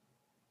happen?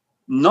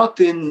 Not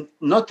in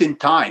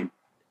time,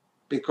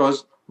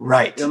 because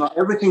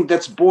everything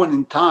that's born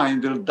in time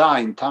will die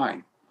in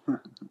time.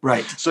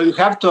 Right. So you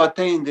have to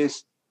attain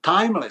this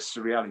timeless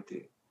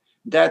reality,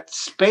 that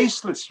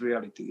spaceless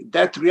reality,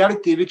 that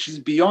reality which is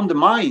beyond the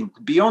mind,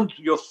 beyond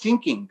your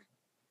thinking.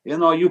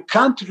 You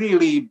can't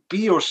really be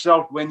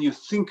yourself when you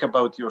think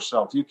about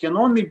yourself. You can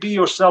only be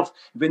yourself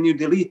when you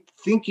delete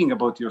thinking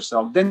about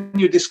yourself. Then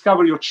you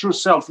discover your true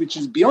self, which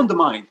is beyond the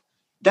mind,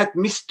 that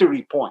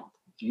mystery point.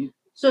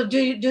 So do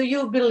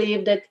you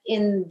believe that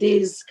in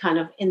this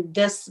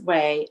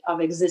way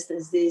of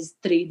existence, these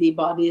 3D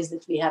bodies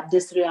that we have,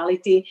 this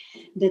reality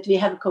that we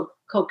have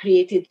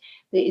co-created,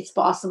 that it's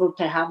possible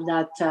to have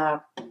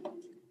that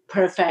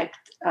perfect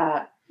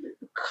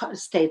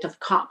state of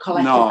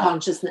collective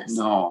consciousness?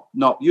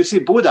 No. You see,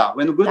 Buddha,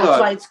 that's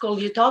why it's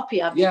called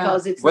utopia,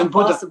 because it's not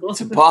possible.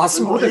 It's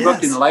impossible.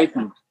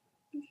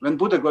 When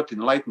Buddha got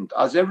enlightened,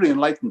 as every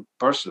enlightened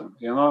person,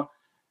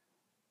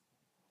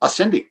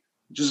 ascending,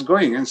 just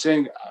going and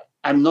saying,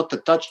 I'm not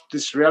attached to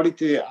this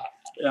reality.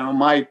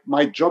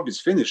 My job is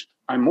finished.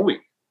 I'm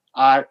moving.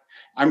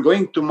 I'm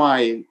going to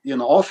my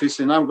office,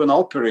 and I'm going to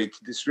operate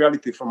this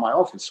reality from my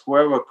office.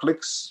 Whoever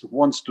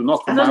wants to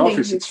knock on my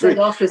office, it's free.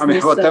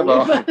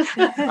 Whatever.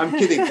 I'm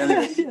kidding.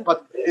 Anyway.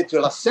 But it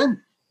will ascend.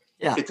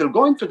 Yeah. It will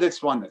go into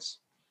this oneness.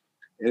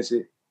 You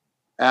see.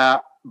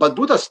 But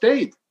Buddha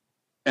stayed.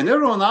 And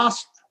everyone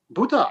asked,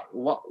 Buddha,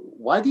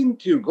 why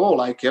didn't you go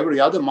like every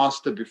other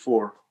master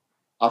before,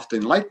 after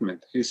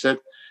enlightenment? He said,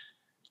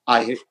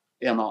 I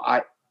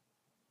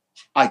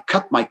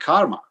cut my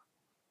karma.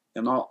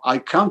 I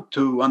come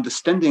to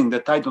understanding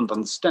that I don't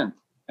understand,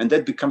 and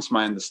that becomes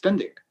my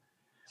understanding.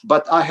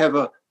 But I have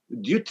a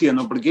duty and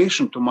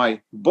obligation to my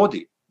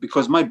body,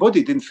 because my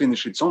body didn't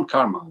finish its own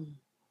karma,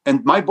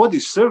 and my body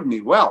served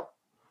me well.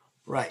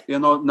 Right.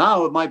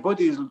 Now my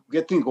body is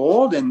getting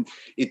old, and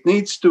it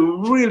needs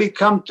to really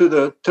come to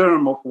the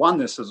term of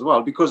oneness as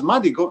well, because my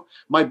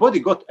body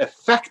got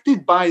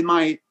affected by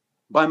my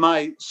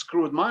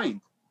screwed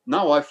mind.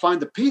 Now I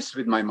find a peace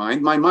with my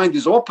mind. My mind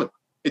is open.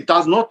 It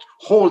does not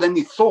hold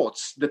any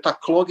thoughts that are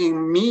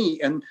clogging me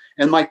and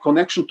my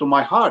connection to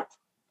my heart.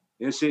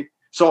 You see?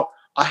 So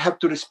I have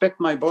to respect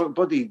my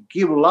body,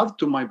 give love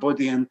to my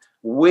body, and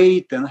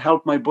wait and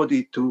help my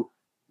body to,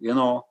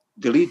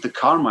 delete the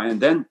karma,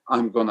 and then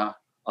I'm going to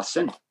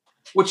ascend.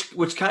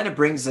 Which kind of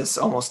brings us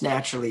almost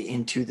naturally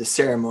into the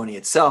ceremony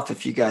itself,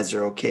 if you guys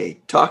are okay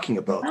talking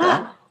about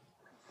that.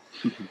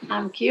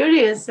 I'm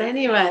curious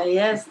anyway,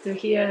 yes, to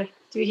hear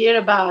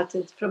about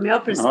it from your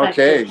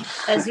perspective,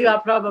 as you are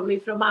probably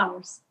from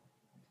ours.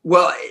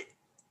 Well,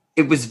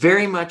 it was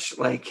very much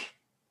like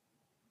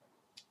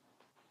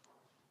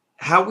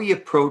how we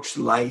approach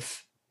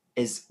life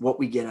is what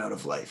we get out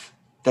of life.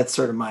 That's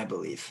sort of my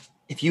belief.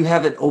 If you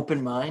have an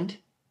open mind,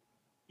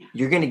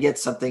 you're going to get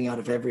something out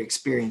of every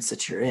experience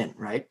that you're in,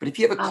 right? But if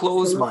you have a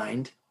closed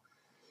mind,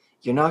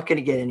 you're not going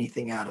to get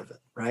anything out of it,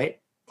 right?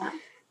 Yeah.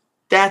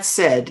 That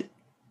said,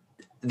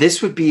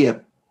 this would be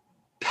a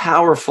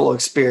powerful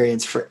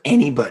experience for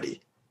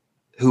anybody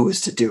who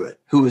was to do it,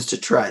 who was to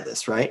try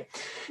this, right?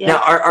 Yeah.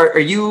 Now, are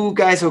you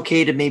guys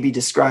okay to maybe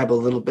describe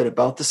a little bit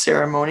about the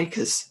ceremony?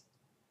 Because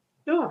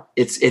sure.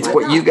 It's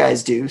what you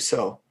guys do.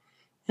 So,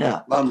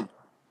 yeah.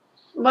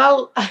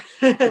 Well,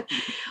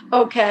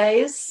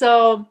 okay.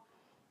 So,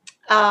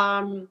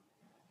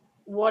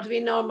 what we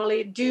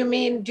normally do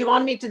you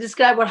want me to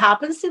describe what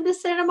happens in the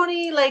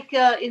ceremony, like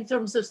in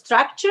terms of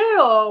structure,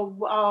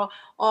 or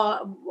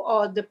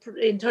the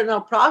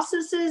internal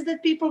processes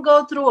that people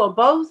go through, or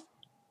both?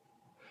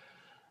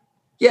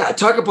 Yeah,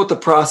 talk about the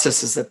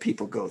processes that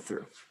people go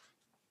through.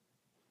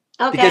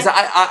 Okay. Because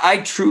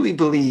I truly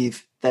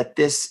believe that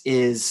this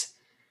is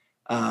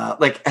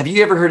have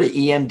you ever heard of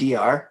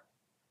EMDR?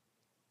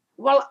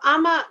 Well,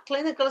 I'm a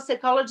clinical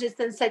psychologist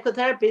and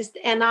psychotherapist,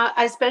 and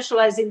I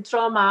specialize in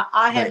trauma.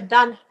 I have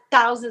done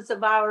thousands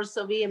of hours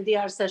of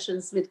EMDR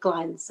sessions with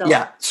clients. So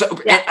yeah.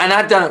 And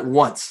I've done it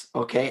once,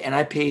 okay? And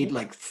I paid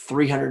like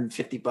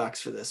 $350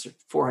 for this, or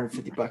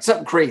 $450,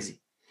 something crazy.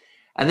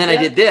 And then I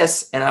did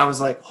this, and I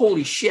was like,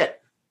 holy shit.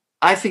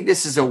 I think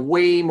this is a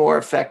way more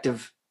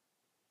effective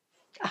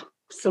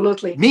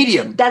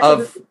medium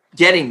of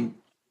getting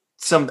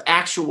some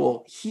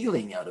actual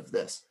healing out of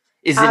this.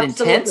 Is it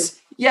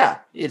intense? Yeah,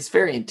 it's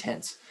very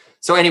intense.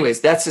 So anyways,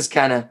 that's just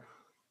kind of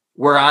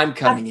where I'm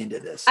coming into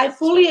this. I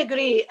fully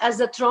agree. As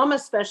a trauma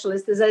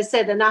specialist, as I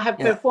said, and I have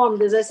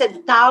performed, as I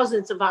said,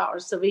 thousands of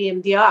hours of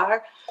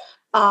EMDR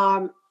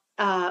on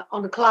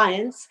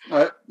clients.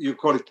 You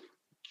call it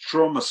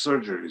trauma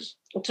surgeries.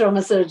 Trauma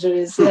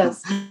surgeries,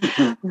 yes.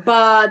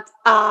 But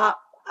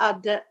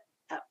the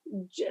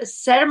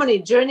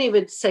ceremony journey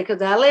with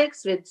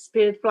psychedelics, with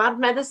spirit plant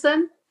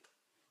medicine,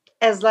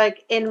 is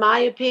like, in my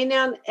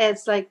opinion,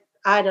 it's like,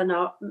 I don't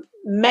know,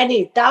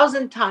 many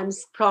thousand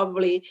times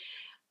probably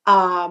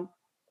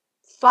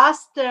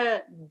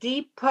faster,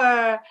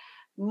 deeper,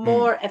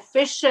 more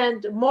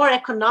efficient, more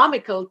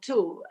economical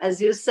too. As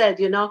you said,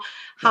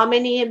 how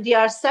many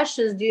EMDR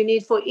sessions do you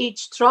need for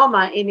each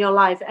trauma in your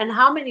life, and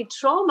how many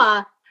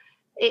traumatic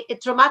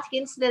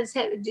incidents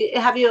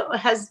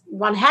has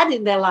one had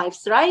in their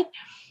lives, right?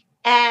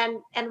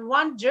 And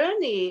one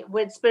journey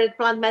with spirit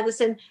plant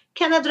medicine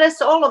can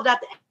address all of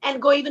that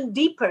and go even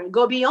deeper,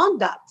 go beyond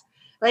that.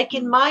 Like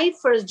in my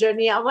first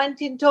journey, I went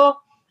into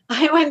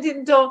my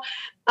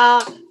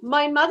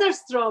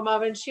mother's trauma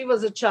when she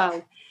was a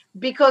child,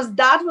 because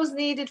that was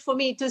needed for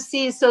me to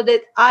see, so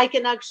that I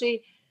can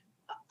actually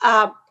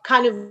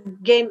kind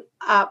of gain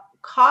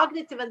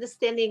cognitive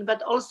understanding,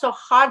 but also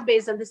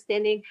heart-based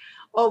understanding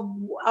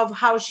of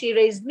how she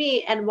raised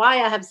me and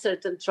why I have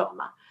certain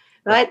trauma.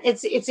 Right?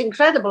 It's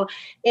incredible.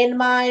 In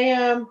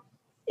my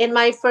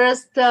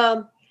first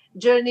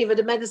journey with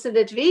the medicine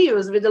that we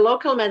use, with the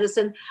local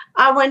medicine,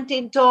 I went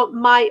into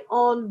my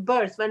own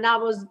birth when I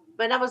was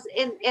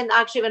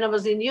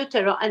in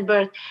utero and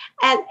birth,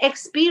 and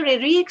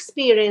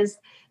re-experienced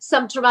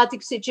some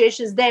traumatic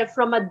situations there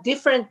from a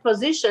different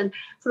position,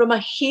 from a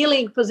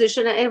healing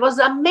position, and it was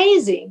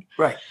amazing.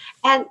 Right.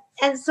 And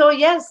so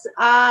yes,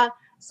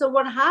 so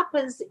what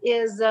happens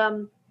is,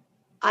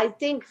 I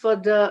think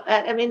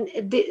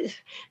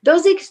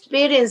those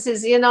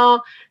experiences,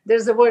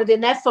 there's a word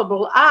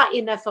ineffable.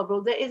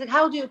 Ineffable.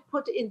 How do you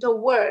put into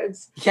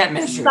words? You can't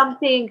measure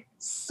something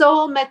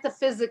so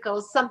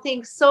metaphysical,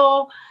 something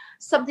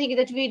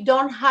that we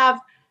don't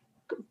have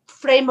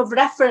frame of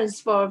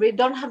reference for, we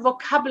don't have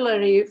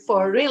vocabulary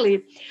for,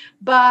 really.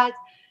 But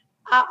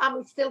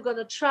I'm still going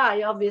to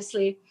try,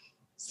 obviously.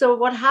 So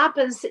what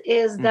happens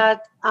is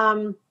that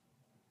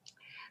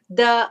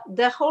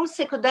the whole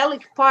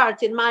psychedelic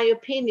part, in my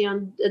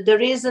opinion, the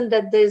reason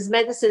that these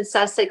medicines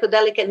are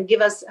psychedelic and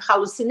give us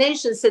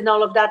hallucinations and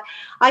all of that,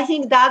 I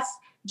think that's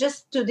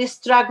just to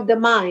distract the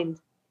mind.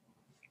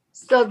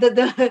 So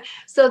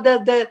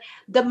the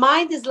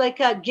mind is like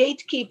a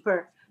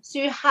gatekeeper. So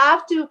you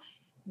have to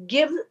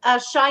give a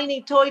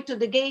shiny toy to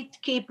the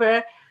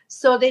gatekeeper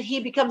so that he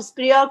becomes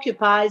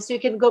preoccupied, so you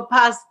can go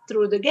past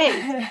through the gate.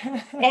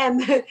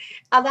 and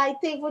I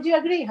think, would you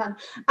agree, hon?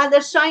 And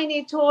the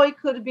shiny toy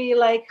could be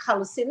like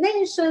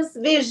hallucinations,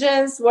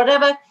 visions,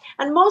 whatever.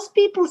 And most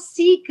people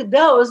seek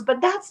those,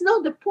 but that's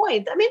not the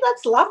point. I mean,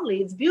 that's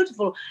lovely. It's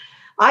beautiful.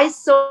 I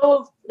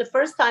saw, the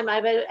first time I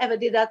ever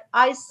did that,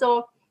 I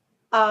saw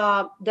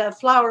the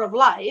flower of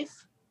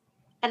life,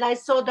 and I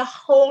saw the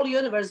whole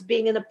universe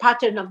being in a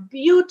pattern of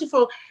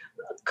beautiful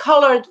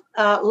colored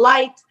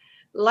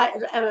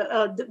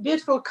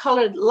beautiful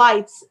colored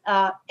lights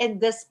in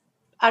this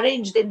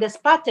arranged in this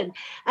pattern.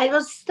 And it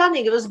was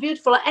stunning. It was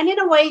beautiful. And in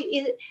a way,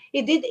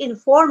 it did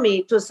inform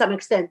me to some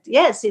extent.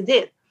 Yes, it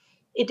did.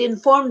 It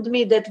informed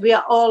me that we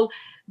are all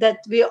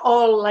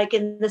like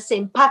in the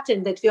same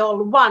pattern, that we are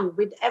all one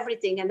with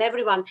everything and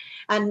everyone,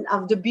 and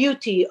of the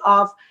beauty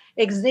of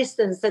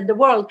existence and the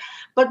world.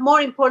 But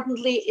more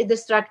importantly, it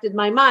distracted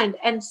my mind.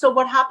 And so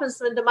what happens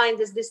when the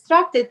mind is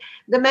distracted,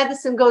 the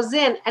medicine goes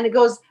in and it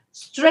goes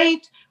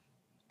straight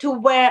to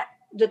where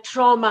the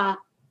trauma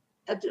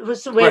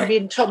was, where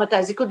being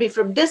traumatized. It could be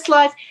from this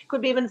life,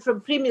 could be even from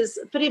previous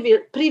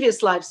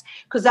lives,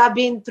 because I've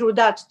been through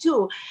that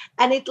too.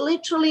 And it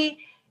literally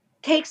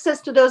takes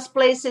us to those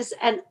places,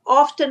 and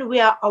often we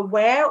are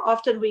aware,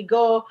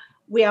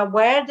 we are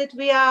aware that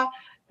we are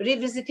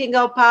revisiting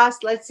our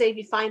past. Let's say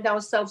we find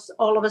ourselves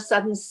all of a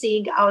sudden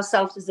seeing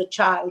ourselves as a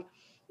child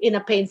in a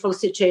painful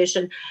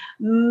situation.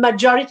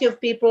 Majority of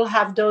people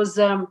have those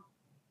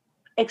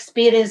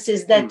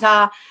experiences that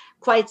are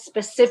quite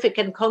specific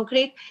and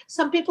concrete.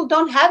 Some people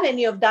don't have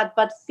any of that,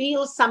 but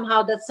feel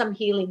somehow that some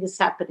healing is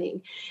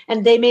happening,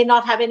 and they may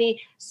not have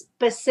any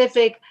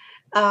specific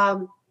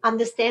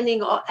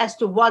understanding as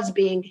to what's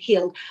being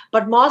healed,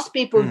 but most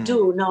people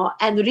do know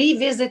and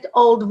revisit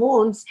old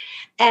wounds,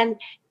 and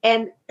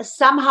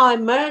somehow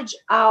emerge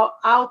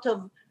out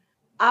of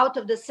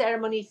the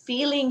ceremony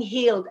feeling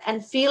healed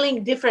and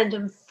feeling different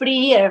and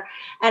freer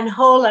and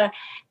wholer.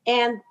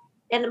 And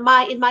in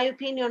my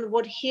opinion,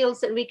 what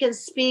heals, and we can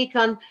speak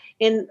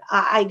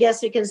I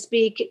guess we can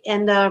speak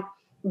in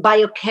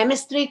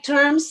biochemistry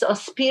terms or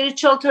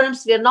spiritual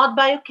terms. We are not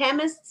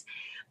biochemists,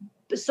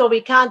 so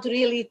we can't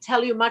really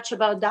tell you much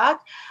about that,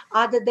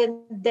 other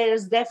than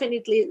there's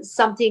definitely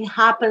something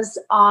happens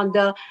on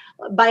the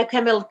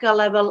biochemical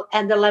level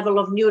and the level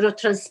of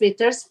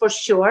neurotransmitters, for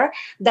sure.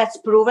 That's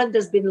proven.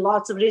 There's been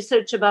lots of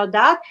research about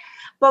that.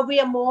 But we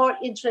are more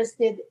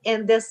interested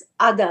in this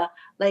other,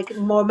 like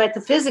more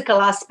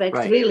metaphysical aspect,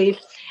 right, really.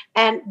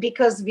 And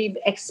because we've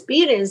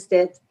experienced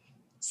it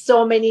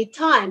so many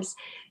times,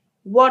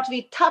 what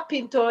we tap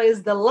into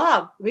is the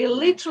love. We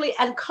literally,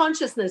 and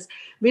consciousness,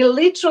 we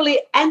literally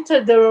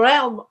enter the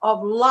realm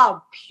of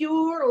love,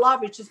 pure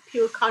love, which is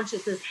pure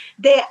consciousness.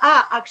 They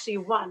are actually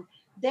one.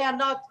 They are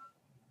not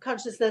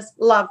consciousness,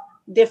 love,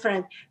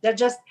 different. They're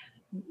just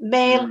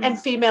male and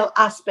female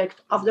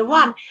aspect of the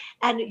one.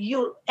 And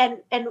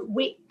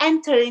we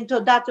enter into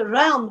that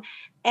realm.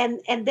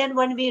 And then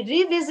when we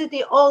revisit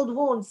the old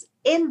wounds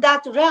in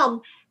that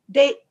realm,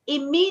 they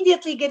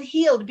immediately get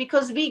healed,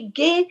 because we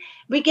get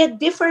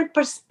different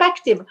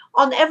perspective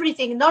on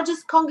everything, not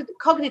just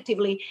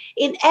cognitively,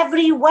 in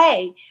every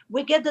way.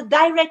 We get the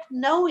direct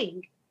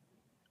knowing,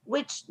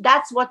 which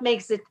that's what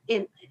makes it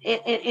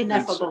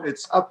ineffable.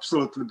 It's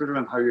absolutely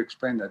brilliant how you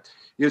explain that.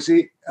 You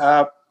see,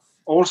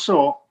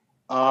 also,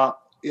 the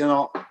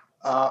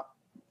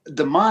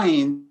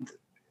mind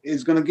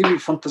is going to give you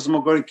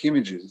phantasmagoric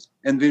images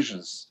and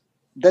visions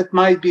that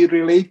might be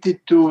related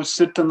to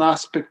certain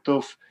aspect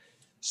of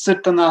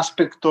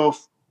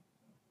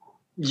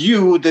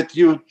you that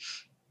you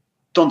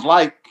don't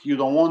like, you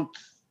don't want,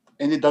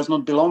 and it does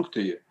not belong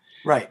to you.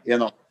 Right.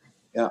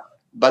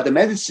 But the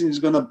medicine is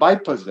going to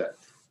bypass that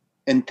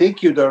and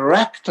take you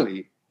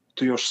directly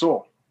to your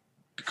soul,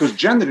 because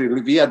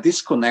generally we are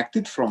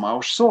disconnected from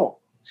our soul.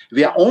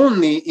 We are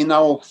only in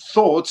our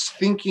thoughts,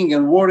 thinking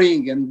and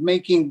worrying and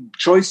making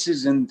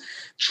choices and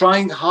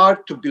trying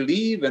hard to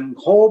believe and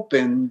hope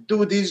and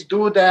do this,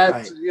 do that,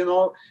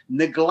 right,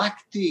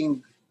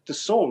 neglecting the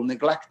soul,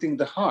 neglecting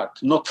the heart,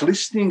 not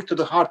listening to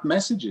the heart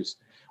messages,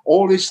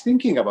 always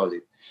thinking about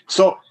it.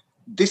 So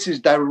this is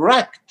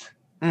direct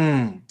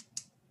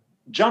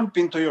jump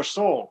into your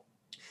soul,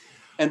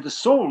 and the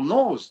soul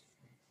knows,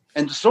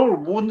 and the soul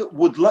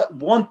would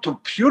want to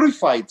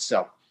purify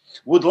itself,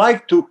 would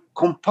like to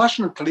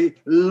compassionately,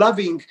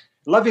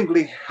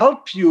 lovingly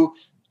help you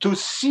to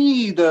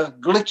see the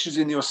glitches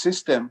in your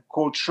system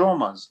called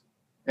traumas.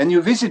 And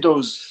you visit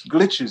those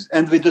glitches,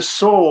 and with the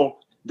soul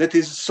that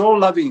is so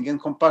loving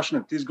and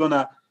compassionate, is going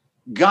to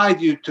guide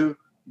you to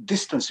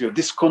distance you,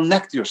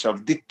 disconnect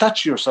yourself,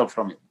 detach yourself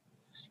from it.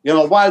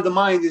 While the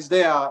mind is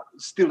there,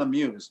 still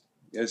amused,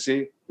 you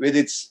see, with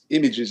its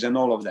images and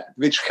all of that,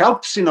 which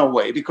helps in a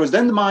way, because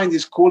then the mind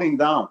is cooling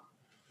down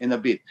in a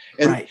bit.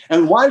 And, right,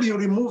 and while you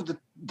remove the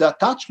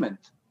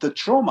attachment, the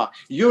trauma,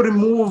 you're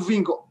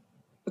removing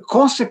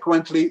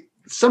consequently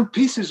some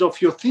pieces of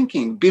your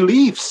thinking,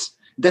 beliefs,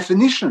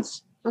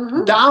 definitions,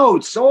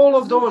 doubts, all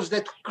of those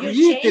that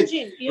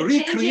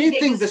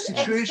recreating the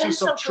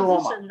situations of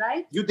trauma. Position,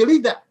 right? You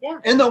delete that. Yeah.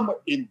 And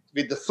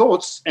with the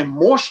thoughts,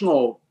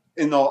 emotional,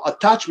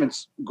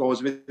 attachments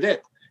goes with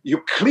it.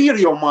 You clear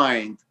your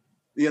mind,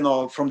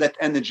 from that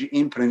energy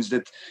imprints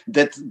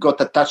that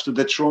got attached to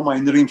the trauma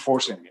and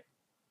reinforcing it.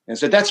 And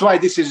so that's why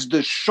this is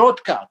the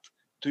shortcut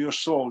to your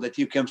soul, that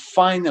you can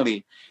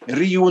finally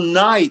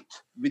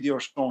reunite with your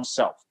own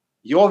self.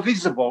 You're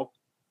visible,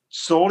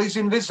 soul is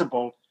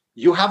invisible.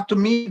 You have to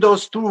meet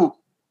those two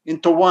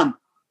into one,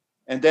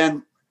 and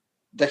then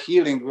the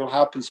healing will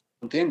happen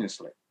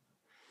spontaneously.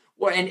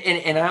 Well,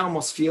 and I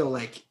almost feel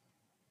like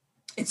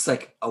it's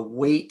like a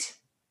weight.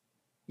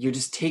 You're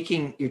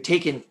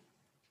taking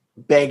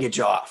baggage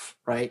off,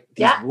 right?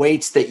 These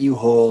weights that you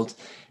hold,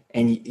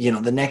 and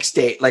the next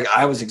day, like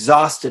I was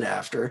exhausted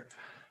after,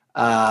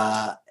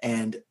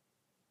 and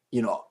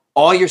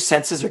all your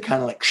senses are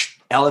kind of like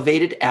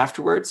elevated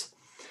afterwards,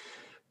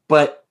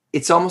 but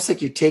it's almost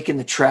like you're taking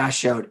the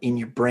trash out in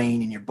your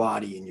brain, in your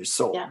body, in your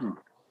soul,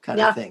 kind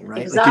of thing,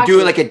 right? Exactly. Like you're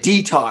doing like a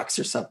detox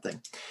or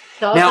something.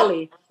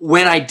 Totally. Now,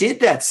 when I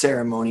did that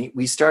ceremony,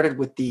 we started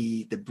with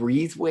the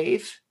breathe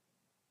wave,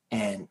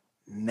 and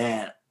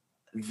man,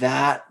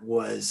 that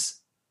was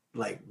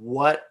like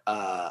what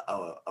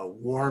a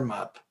warm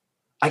up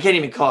I can't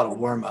even call it a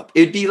warm-up.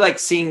 It'd be like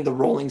seeing the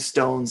Rolling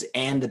Stones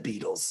and the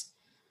Beatles.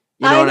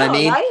 You know what I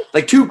mean? Right?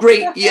 Like two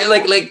great,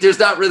 like there's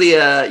not really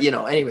a,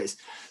 anyways.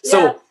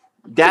 So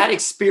that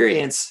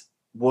experience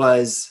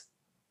was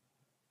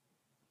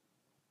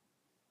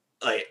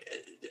like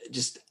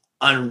just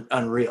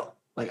unreal.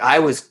 Like I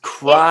was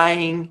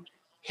crying.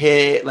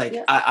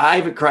 I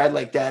haven't cried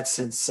like that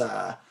since,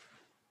 since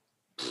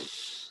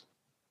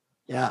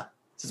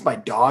my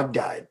dog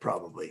died,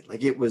 probably.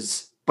 Like it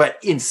was, but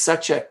in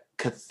such a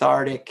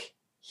cathartic,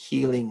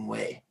 healing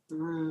way,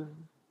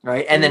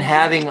 right? And then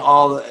having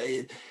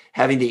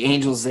the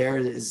angels there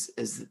as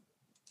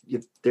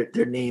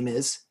their name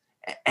is,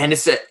 and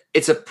it's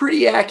a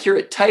pretty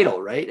accurate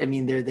title, right? I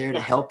mean, they're there to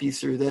help you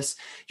through this.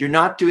 You're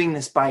not doing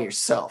this by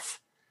yourself,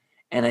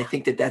 and I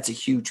think that's a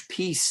huge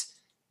piece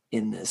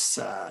in this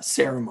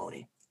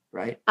ceremony,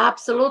 right?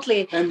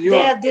 Absolutely. And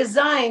they are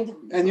designed,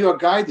 and you are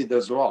guided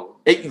as well.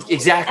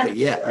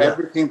 Exactly.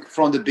 Everything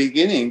from the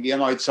beginning,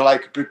 it's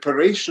like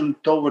preparation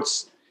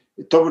towards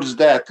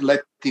that,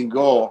 letting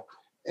go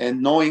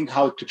and knowing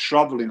how to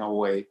travel in a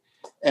way,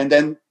 and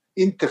then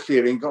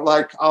interfering,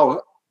 like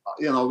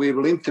we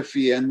will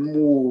interfere and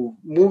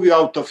move you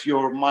out of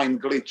your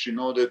mind glitch in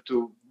order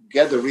to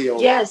get a real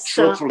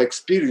truthful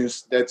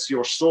experience. That's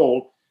your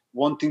soul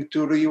wanting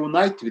to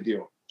reunite with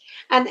you.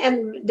 And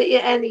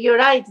you're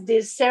right,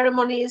 these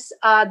ceremonies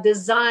are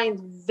designed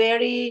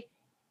very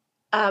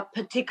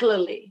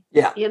particularly.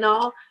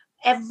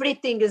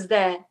 Everything is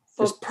there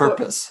for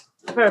purpose.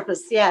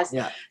 Purpose, yes.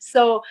 Yeah.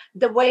 So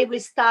the way we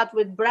start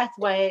with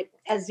breathway,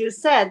 as you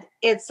said,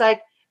 it's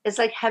like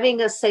having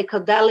a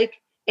psychedelic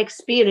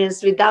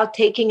experience without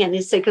taking any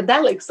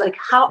psychedelics. Like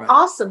how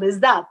awesome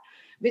is that?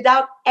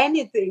 Without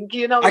anything,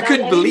 I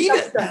couldn't believe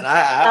it, man.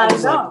 I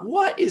was like,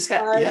 what is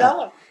happening?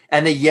 Yeah.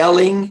 And the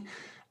yelling,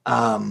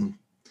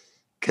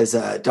 because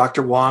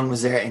Dr. Wong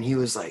was there and he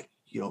was like,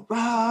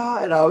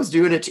 and I was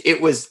doing it.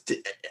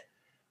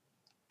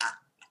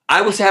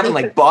 I was having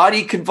like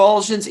body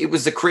convulsions. It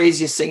was the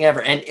craziest thing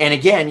ever. And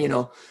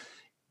again,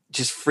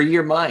 just free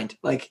your mind.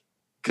 Like,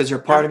 because you're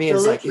part of me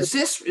is like, is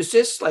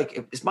this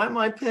like, is my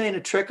mind playing a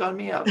trick on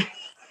me?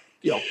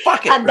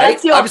 Fuck it, and right?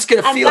 I'm just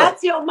going to feel it. And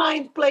that's your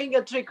mind playing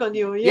a trick on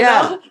you,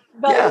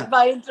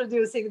 by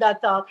introducing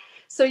that thought.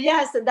 So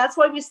yes, and that's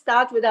why we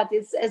start with that.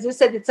 It's, as you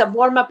said, it's a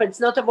warm-up. It's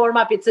not a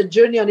warm-up. It's a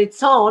journey on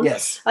its own,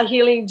 a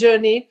healing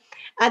journey.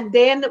 And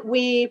then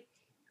we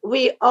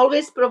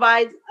always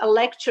provide a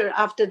lecture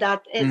after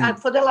that. And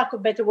for the lack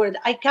of a better word,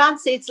 I can't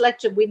say it's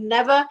lecture. We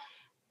never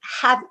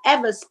have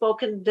ever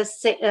spoken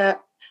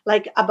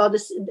about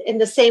this in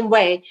the same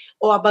way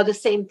or about the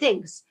same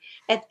things.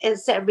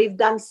 As said, we've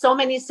done so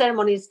many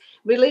ceremonies.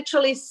 We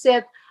literally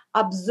sit,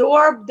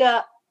 absorb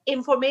the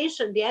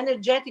information, the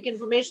energetic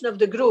information of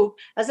the group.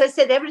 As I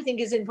said, everything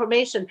is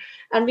information.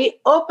 And we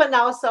open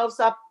ourselves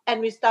up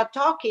and we start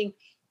talking.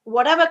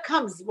 Whatever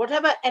comes,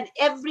 and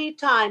every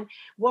time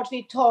what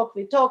we talk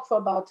for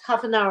about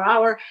half an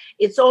hour.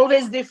 It's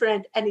always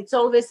different and it's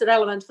always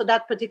relevant for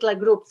that particular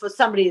group for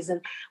some reason.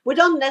 We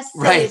don't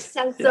necessarily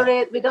censor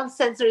it. We don't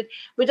censor it.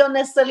 We don't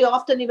necessarily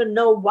often even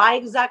know why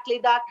exactly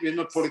that. We're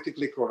not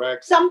politically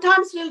correct.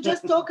 Sometimes we'll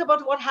just talk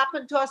about what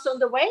happened to us on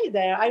the way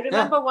there. I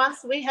remember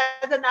once we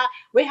had an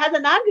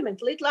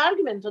argument, little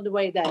argument on the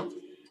way there,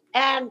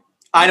 and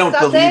I don't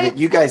believe it.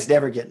 You guys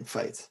never get in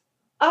fights.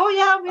 Oh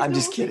yeah, I'm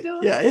just kidding.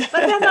 Yeah.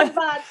 But they're not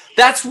bad.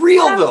 That's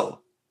real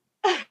though.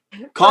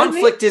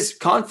 Conflict is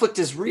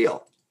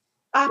real.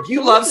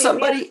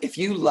 Absolutely, if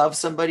you love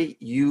somebody,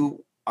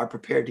 you are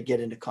prepared to get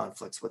into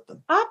conflicts with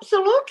them.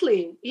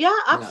 Absolutely. Yeah,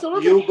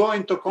 absolutely. You go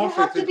into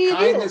conflict with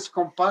kindness,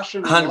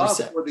 compassion, and love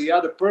for the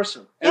other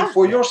person and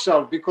for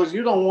yourself, because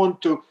you don't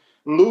want to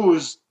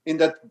lose in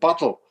that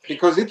battle,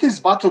 because it is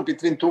battle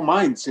between two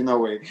minds in a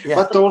way,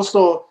 but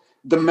also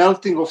the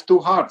melting of two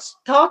hearts.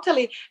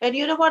 Totally. And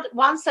you know what?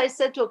 Once I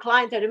said to a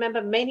client, I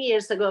remember many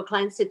years ago, a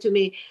client said to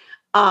me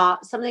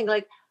something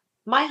like,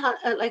 my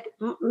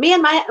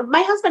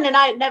husband and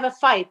I never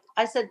fight.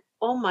 I said,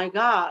 oh my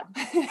God,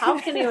 how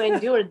can you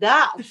endure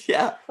that?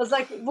 I was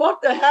like,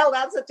 what the hell?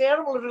 That's a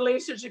terrible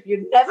relationship.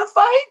 You never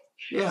fight?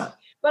 Yeah.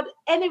 But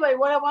anyway,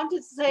 what I wanted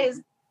to say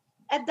is,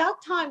 at that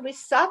time we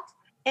sat,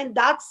 and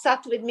that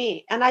sat with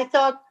me. And I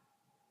thought,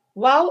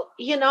 well,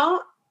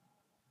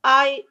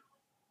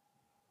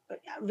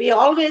 we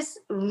always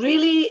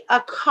really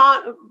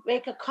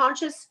make a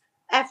conscious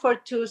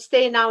effort to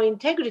stay in our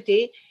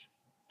integrity.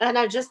 And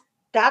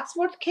that's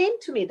what came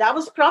to me. That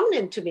was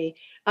prominent to me.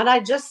 And I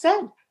just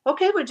said,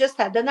 okay, we just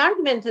had an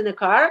argument in the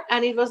car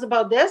and it was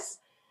about this.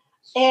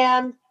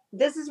 And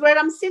this is where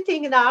I'm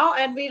sitting now.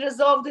 And we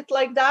resolved it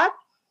like that.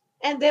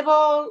 And they've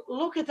all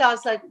looked at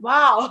us like,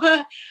 wow.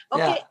 Okay.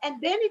 Yeah.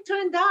 And then it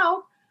turned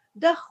out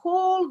the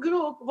whole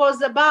group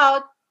was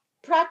about,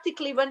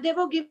 practically, when they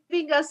were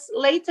giving us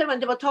later, when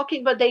they were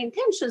talking about their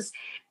intentions,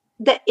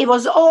 that it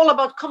was all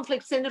about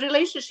conflicts in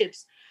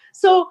relationships.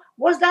 So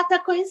was that a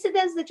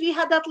coincidence that we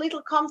had that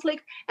little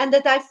conflict and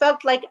that I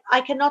felt like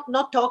I cannot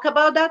not talk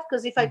about that?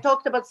 Because if I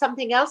talked about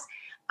something else,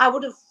 I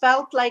would have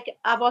felt like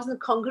I wasn't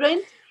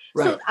congruent.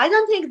 Right. So I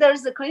don't think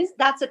that's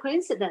a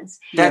coincidence.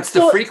 That's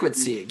the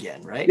frequency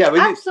again, right? Yeah,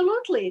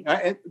 absolutely.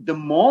 The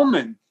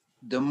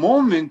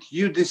moment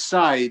you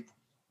decide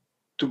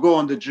to go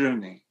on the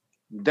journey,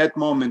 that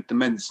moment the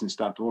medicine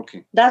starts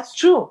working. That's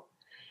true.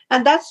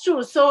 And that's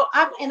true. So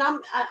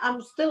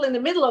I'm still in the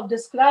middle of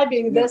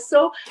describing this.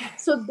 So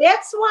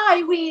that's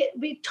why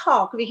we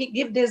talk. We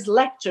give these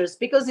lectures,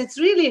 because it's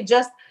really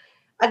just,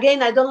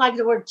 again, I don't like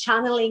the word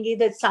channeling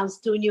either. It sounds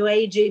too new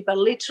agey, but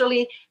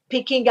literally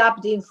picking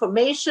up the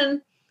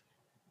information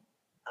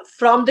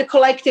from the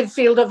collective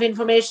field of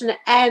information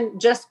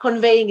and just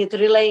conveying it,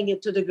 relaying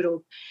it to the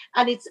group.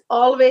 And it's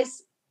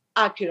always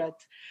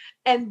accurate.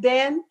 And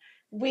then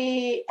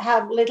we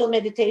have little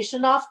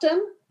meditation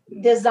often,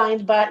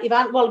 designed by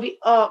Ivan. Well, we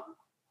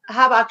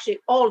have actually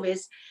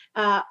always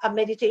a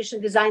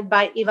meditation designed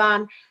by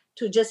Ivan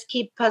to just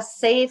keep us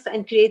safe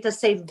and create a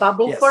safe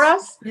bubble for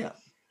us. Yeah.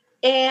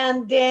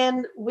 And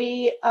then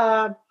we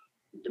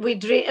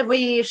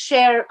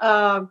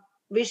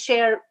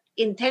share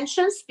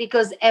intentions,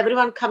 because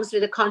everyone comes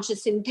with a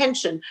conscious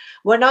intention.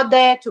 We're not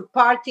there to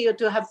party or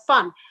to have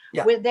fun.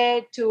 Yeah. We're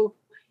there to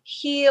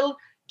heal,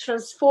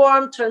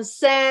 transform,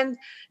 transcend,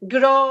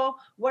 grow,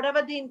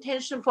 whatever the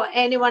intention for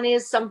anyone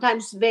is.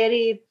 Sometimes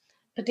very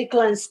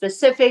particular and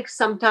specific,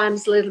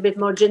 sometimes a little bit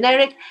more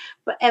generic,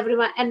 but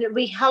everyone. And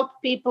we help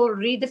people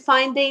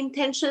redefine the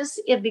intentions,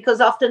 because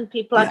often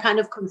people are kind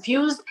of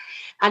confused,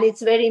 and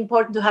it's very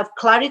important to have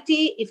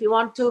clarity. If you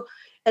want to,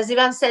 as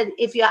Ivan said,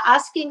 if you're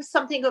asking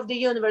something of the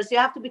universe, you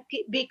have to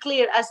be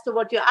clear as to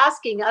what you're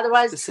asking.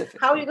 Otherwise,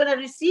 how are you going to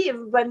receive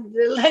when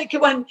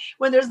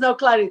there's no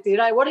clarity,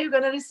 right? What are you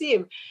going to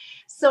receive?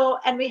 So,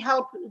 and we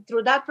help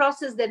through that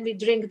process. Then we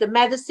drink the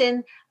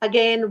medicine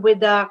again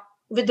with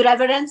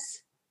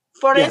reverence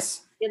for it,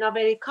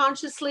 very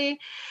consciously,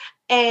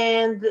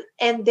 and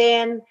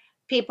then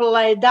people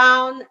lie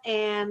down,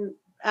 and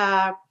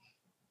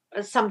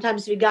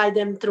sometimes we guide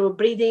them through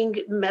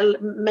breathing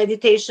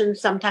meditation.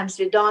 Sometimes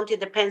we don't. It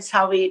depends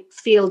how we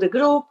feel the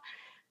group,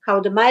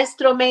 how the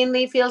maestro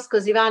mainly feels,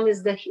 because Ivan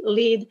is the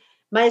lead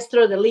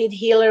maestro, the lead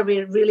healer.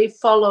 We really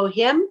follow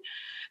him,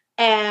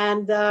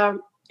 and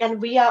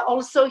we are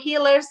also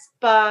healers,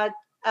 but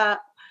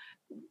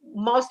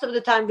most of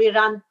the time we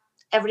run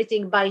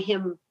everything by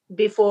him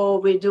before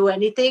we do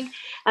anything.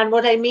 And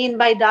what I mean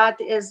by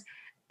that is,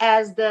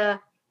 as the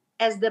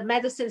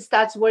medicine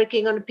starts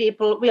working on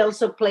people, we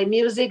also play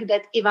music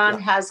that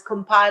Ivan has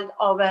compiled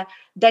over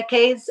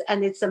decades,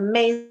 and it's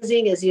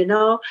amazing, as you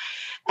know.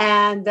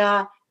 And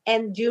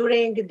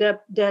during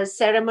the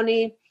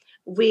ceremony,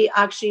 we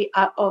actually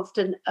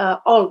often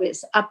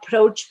always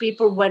approach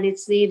people when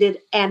it's needed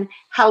and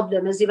help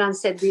them. As Ivan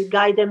said, we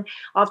guide them.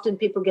 Often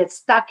people get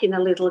stuck in a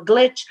little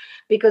glitch,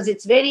 because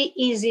it's very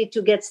easy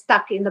to get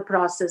stuck in the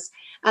process.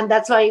 And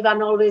that's why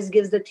Ivan always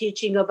gives the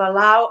teaching of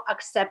allow,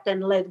 accept,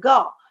 and let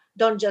go.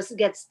 Don't just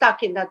get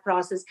stuck in that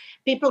process.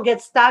 People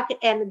get stuck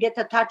and get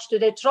attached to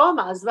their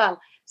trauma as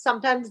well.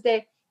 Sometimes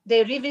they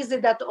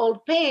revisit that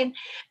old pain,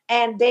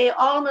 and they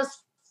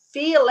almost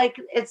feel like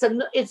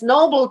it's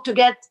noble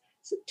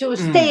to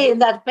stay in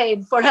that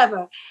pain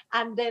forever.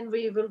 And then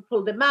we will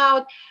pull them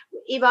out.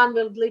 Ivan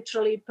will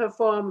literally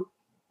perform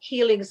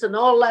healings on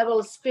all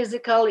levels,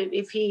 physical,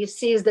 if he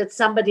sees that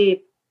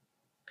somebody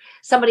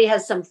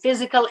has some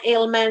physical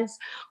ailments,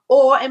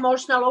 or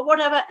emotional, or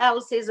whatever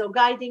else is, or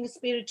guiding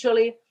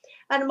spiritually.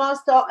 And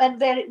most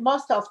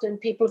often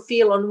people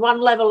feel on one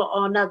level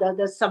or another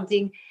that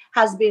something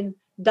has been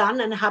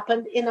done and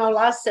happened. In our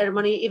last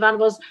ceremony, Ivan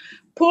was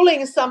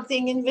pulling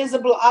something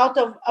invisible out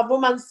of a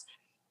woman's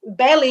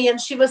belly,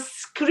 and she was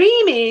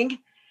screaming,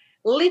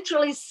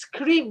 literally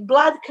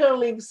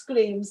blood-curdling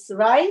screams,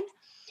 right?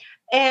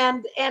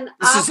 And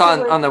this is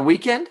on the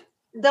weekend?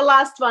 This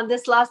last one,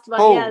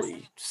 Holy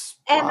yes.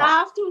 And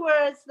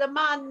afterwards, the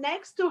man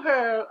next to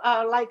her,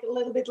 like a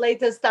little bit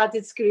later,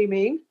 started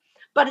screaming,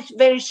 but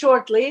very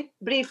shortly,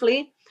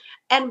 briefly.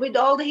 And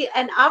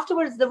and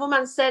afterwards, the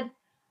woman said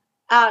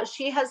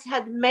she has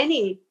had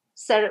many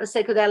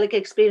psychedelic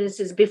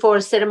experiences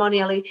before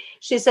ceremonially.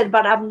 She said,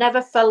 but I've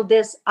never felt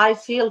this. I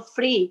feel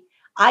free.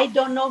 I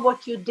don't know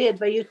what you did,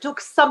 but you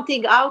took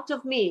something out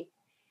of me.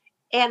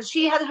 And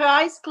she had her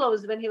eyes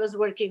closed when he was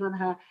working on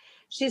her.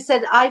 She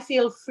said, I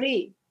feel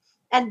free.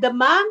 And the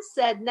man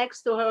said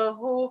next to her,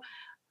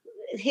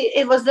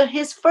 it was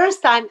his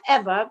first time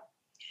ever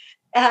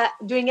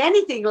doing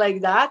anything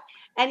like that.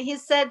 And he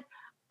said,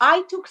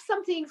 I took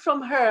something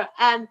from her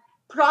and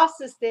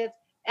processed it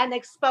and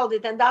expelled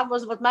it. And that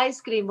was what my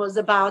scream was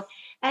about.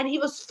 And he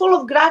was full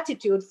of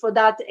gratitude for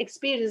that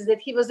experience, that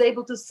he was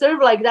able to serve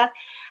like that.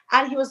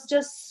 And he was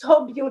just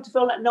so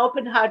beautiful and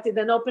open-hearted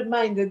and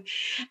open-minded.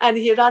 And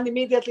he ran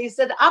immediately. He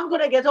said, I'm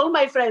going to get all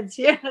my friends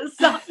here.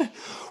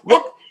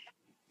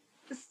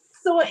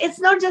 So it's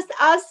not just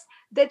us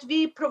that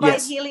we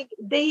provide healing.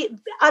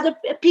 Other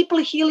people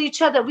heal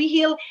each other. We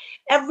heal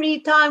every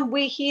time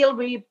we heal.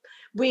 We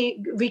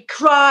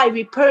cry,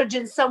 we purge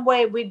in some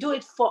way. We do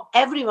it for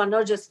everyone,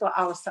 not just for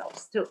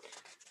ourselves too.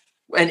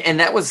 And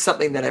that was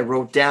something that I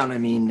wrote down. I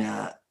mean,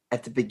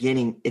 at the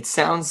beginning, it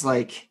sounds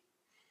like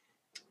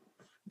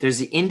there's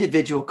the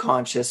individual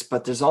conscious,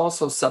 but there's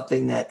also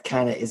something that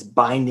kind of is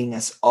binding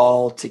us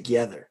all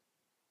together,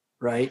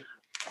 right?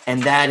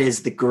 And that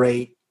is the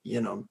great,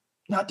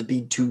 not to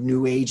be too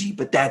new agey,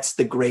 but that's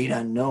the great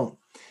unknown.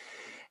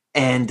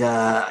 And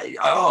I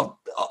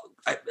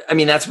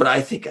mean, that's what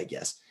I think, I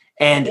guess.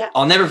 And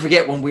I'll never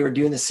forget when we were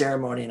doing the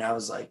ceremony, and I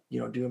was like,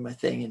 doing my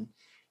thing,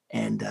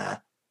 and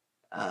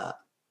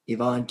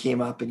Yvonne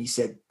came up and he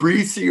said,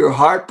 "Breathe through your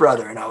heart,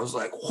 brother." And I was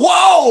like,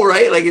 whoa,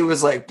 right? Like it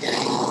was like,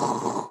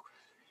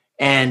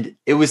 and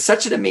it was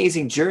such an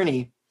amazing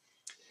journey.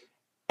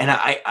 And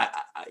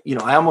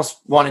I almost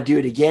want to do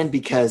it again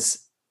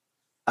because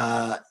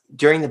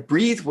during the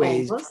breathe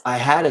wave, I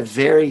had a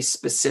very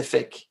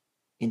specific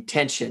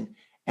intention.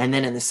 And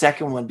then in the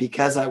second one,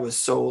 because I was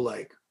so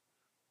like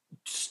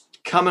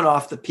coming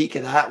off the peak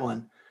of that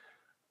one,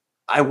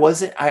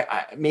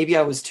 maybe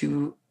I was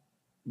too,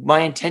 my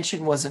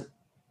intention wasn't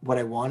what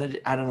I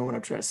wanted. I don't know what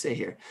I'm trying to say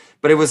here,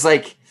 but it was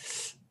like,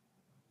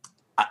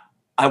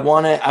 I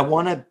want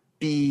to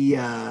be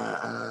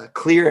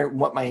clear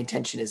what my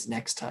intention is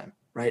next time.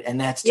 Right.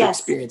 And that's to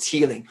experience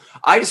healing.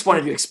 I just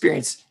wanted to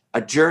experience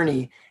a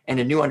journey and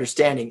a new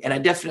understanding. And I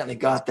definitely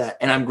got that.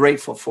 And I'm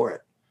grateful for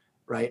it.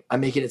 Right.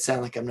 I'm making it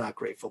sound like I'm not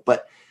grateful,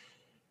 but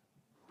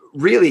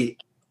really,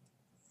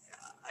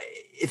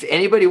 if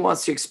anybody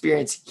wants to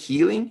experience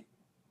healing,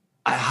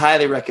 I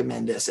highly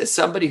recommend this. As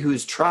somebody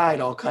who's tried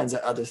all kinds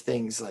of other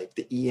things like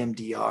the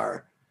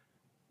EMDR,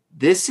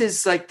 this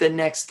is like the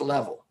next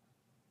level,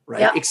 right?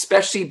 Yeah.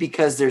 Especially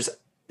because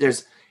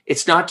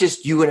it's not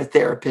just you and a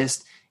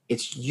therapist.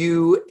 It's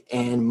you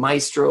and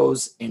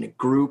maestros and a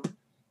group.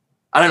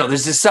 I don't know.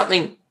 There's just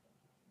something.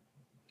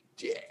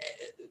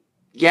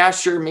 Yeah,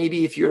 sure.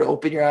 Maybe if you were to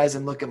open your eyes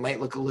and look, it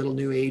might look a little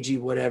new agey,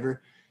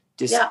 whatever.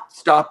 Just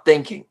stop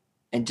thinking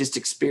and just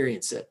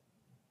experience it.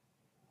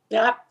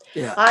 Yeah,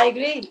 I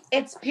agree.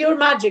 It's pure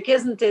magic,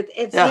 isn't it?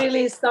 It's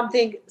really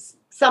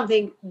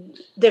something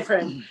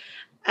different.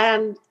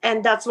 And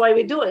that's why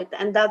we do it.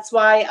 And that's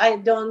why I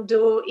don't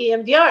do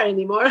EMDR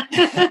anymore.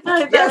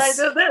 I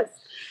do this.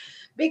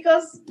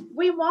 Because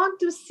we want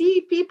to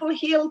see people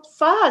healed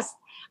fast.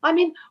 I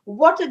mean,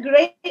 what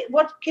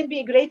can be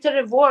a greater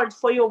reward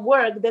for your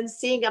work than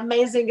seeing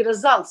amazing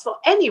results for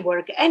any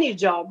work, any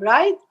job,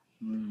 right?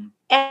 Mm.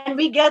 And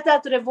we get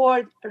that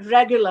reward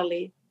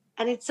regularly.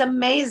 And it's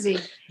amazing.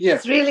 Yeah.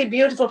 It's really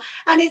beautiful.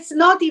 And it's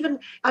not even,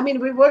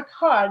 we work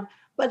hard,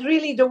 but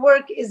really the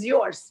work is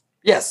yours.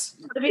 Yes.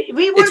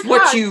 We work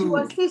hard to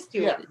assist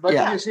you. Yeah, but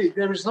you see,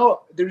 there is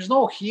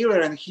no healer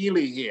and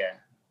healing here.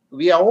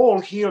 We are all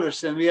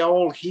healers and we are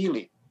all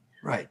healing.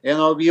 Right.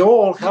 We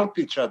all help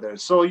each other.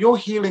 So your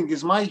healing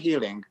is my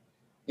healing.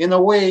 In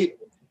a way,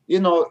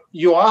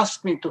 you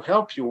asked me to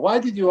help you. Why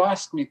did you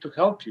ask me to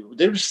help you?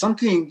 There is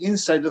something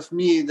inside of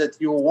me that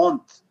you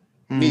want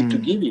me to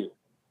give you,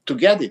 to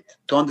get it,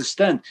 to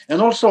understand.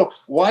 And also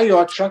why you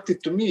are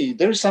attracted to me.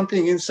 There is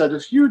something inside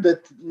of you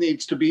that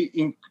needs to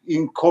be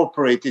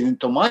incorporated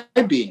into my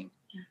being,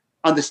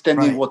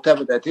 understanding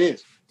whatever that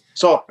is.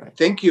 So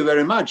thank you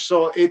very much.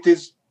 So it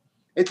is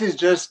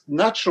just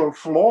natural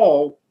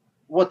flow.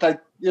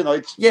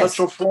 It's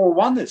natural flow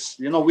oneness.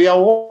 We are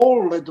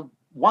all at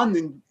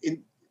one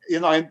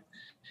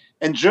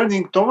and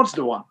journeying towards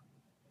the one.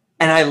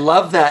 And I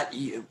love that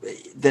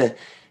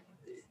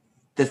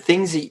the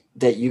things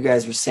that you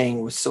guys were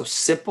saying was so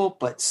simple,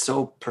 but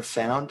so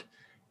profound.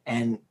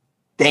 And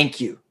thank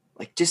you.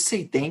 Like, just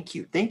say thank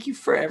you. Thank you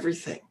for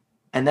everything.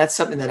 And that's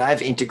something that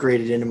I've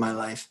integrated into my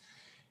life.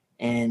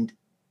 And,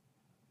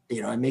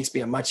 it makes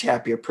me a much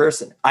happier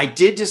person. I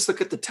did just look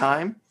at the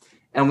time,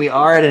 and we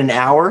are at an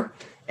hour.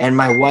 And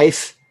my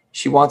wife,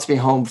 she wants me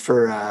home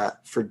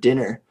for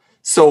dinner.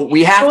 So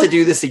we have to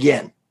do this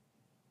again.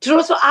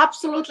 True, so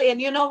absolutely. And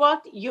you know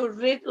what? You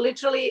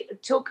literally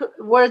took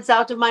words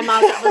out of my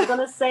mouth. I was going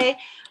to say,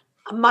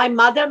 my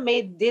mother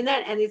made dinner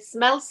and it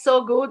smells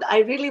so good. I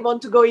really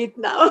want to go eat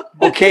now.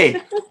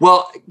 Okay.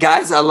 Well,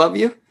 guys, I love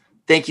you.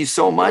 Thank you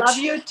so much. Love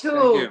you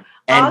too.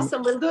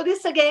 Awesome. We'll do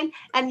this again.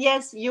 And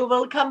yes, you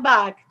will come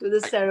back to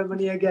the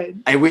ceremony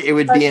again. It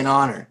would be an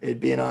honor. It'd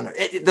be an honor.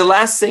 The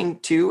last thing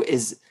too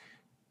is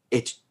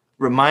it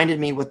reminded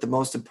me what the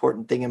most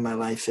important thing in my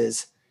life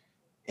is.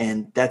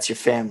 And that's your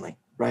family.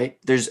 Right?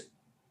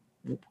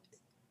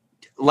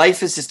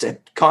 Life is just a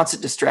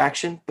constant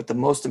distraction, but the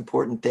most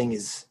important thing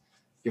is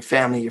your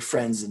family, your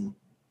friends, and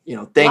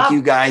thank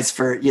you guys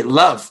for your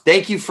love.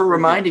 Thank you for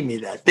reminding me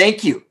that.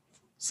 Thank you.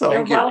 So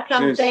you're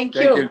welcome. Cheers. Thank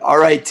you. All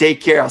right,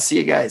 take care. I'll see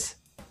you guys.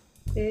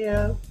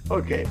 Yeah.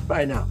 Okay,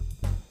 bye now.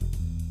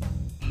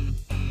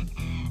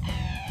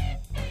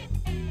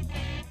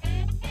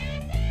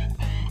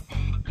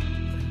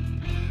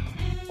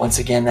 Once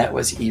again, that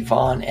was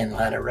Yvonne and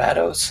Lana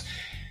Rados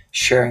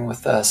sharing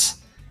with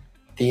us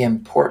the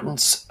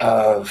importance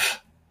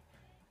of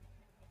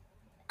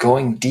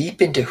going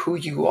deep into who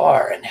you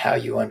are and how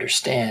you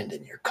understand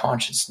and your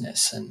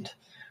consciousness and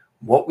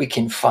what we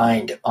can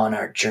find on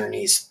our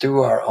journeys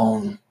through our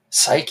own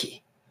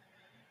psyche.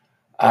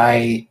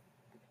 I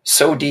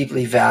so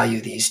deeply value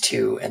these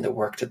two and the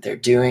work that they're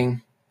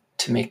doing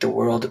to make the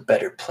world a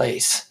better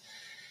place.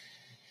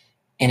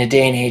 in a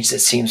day and age that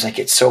seems like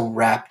it's so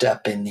wrapped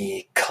up in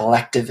the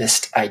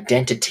collectivist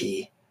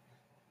identity,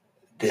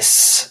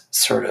 this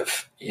sort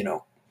of,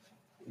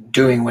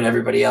 doing what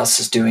everybody else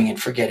is doing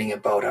and forgetting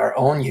about our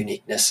own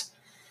uniqueness,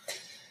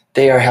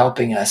 they are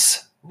helping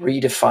us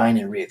redefine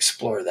and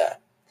re-explore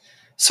that.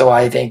 So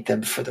I thank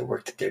them for the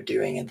work that they're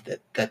doing and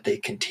that they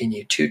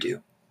continue to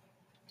do.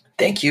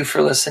 Thank you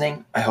for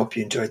listening. I hope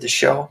you enjoyed the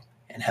show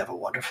and have a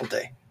wonderful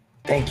day.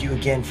 Thank you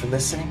again for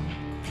listening.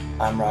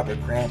 I'm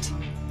Robert Grant,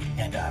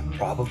 and I'm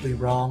probably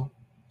wrong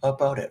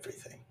about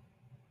everything.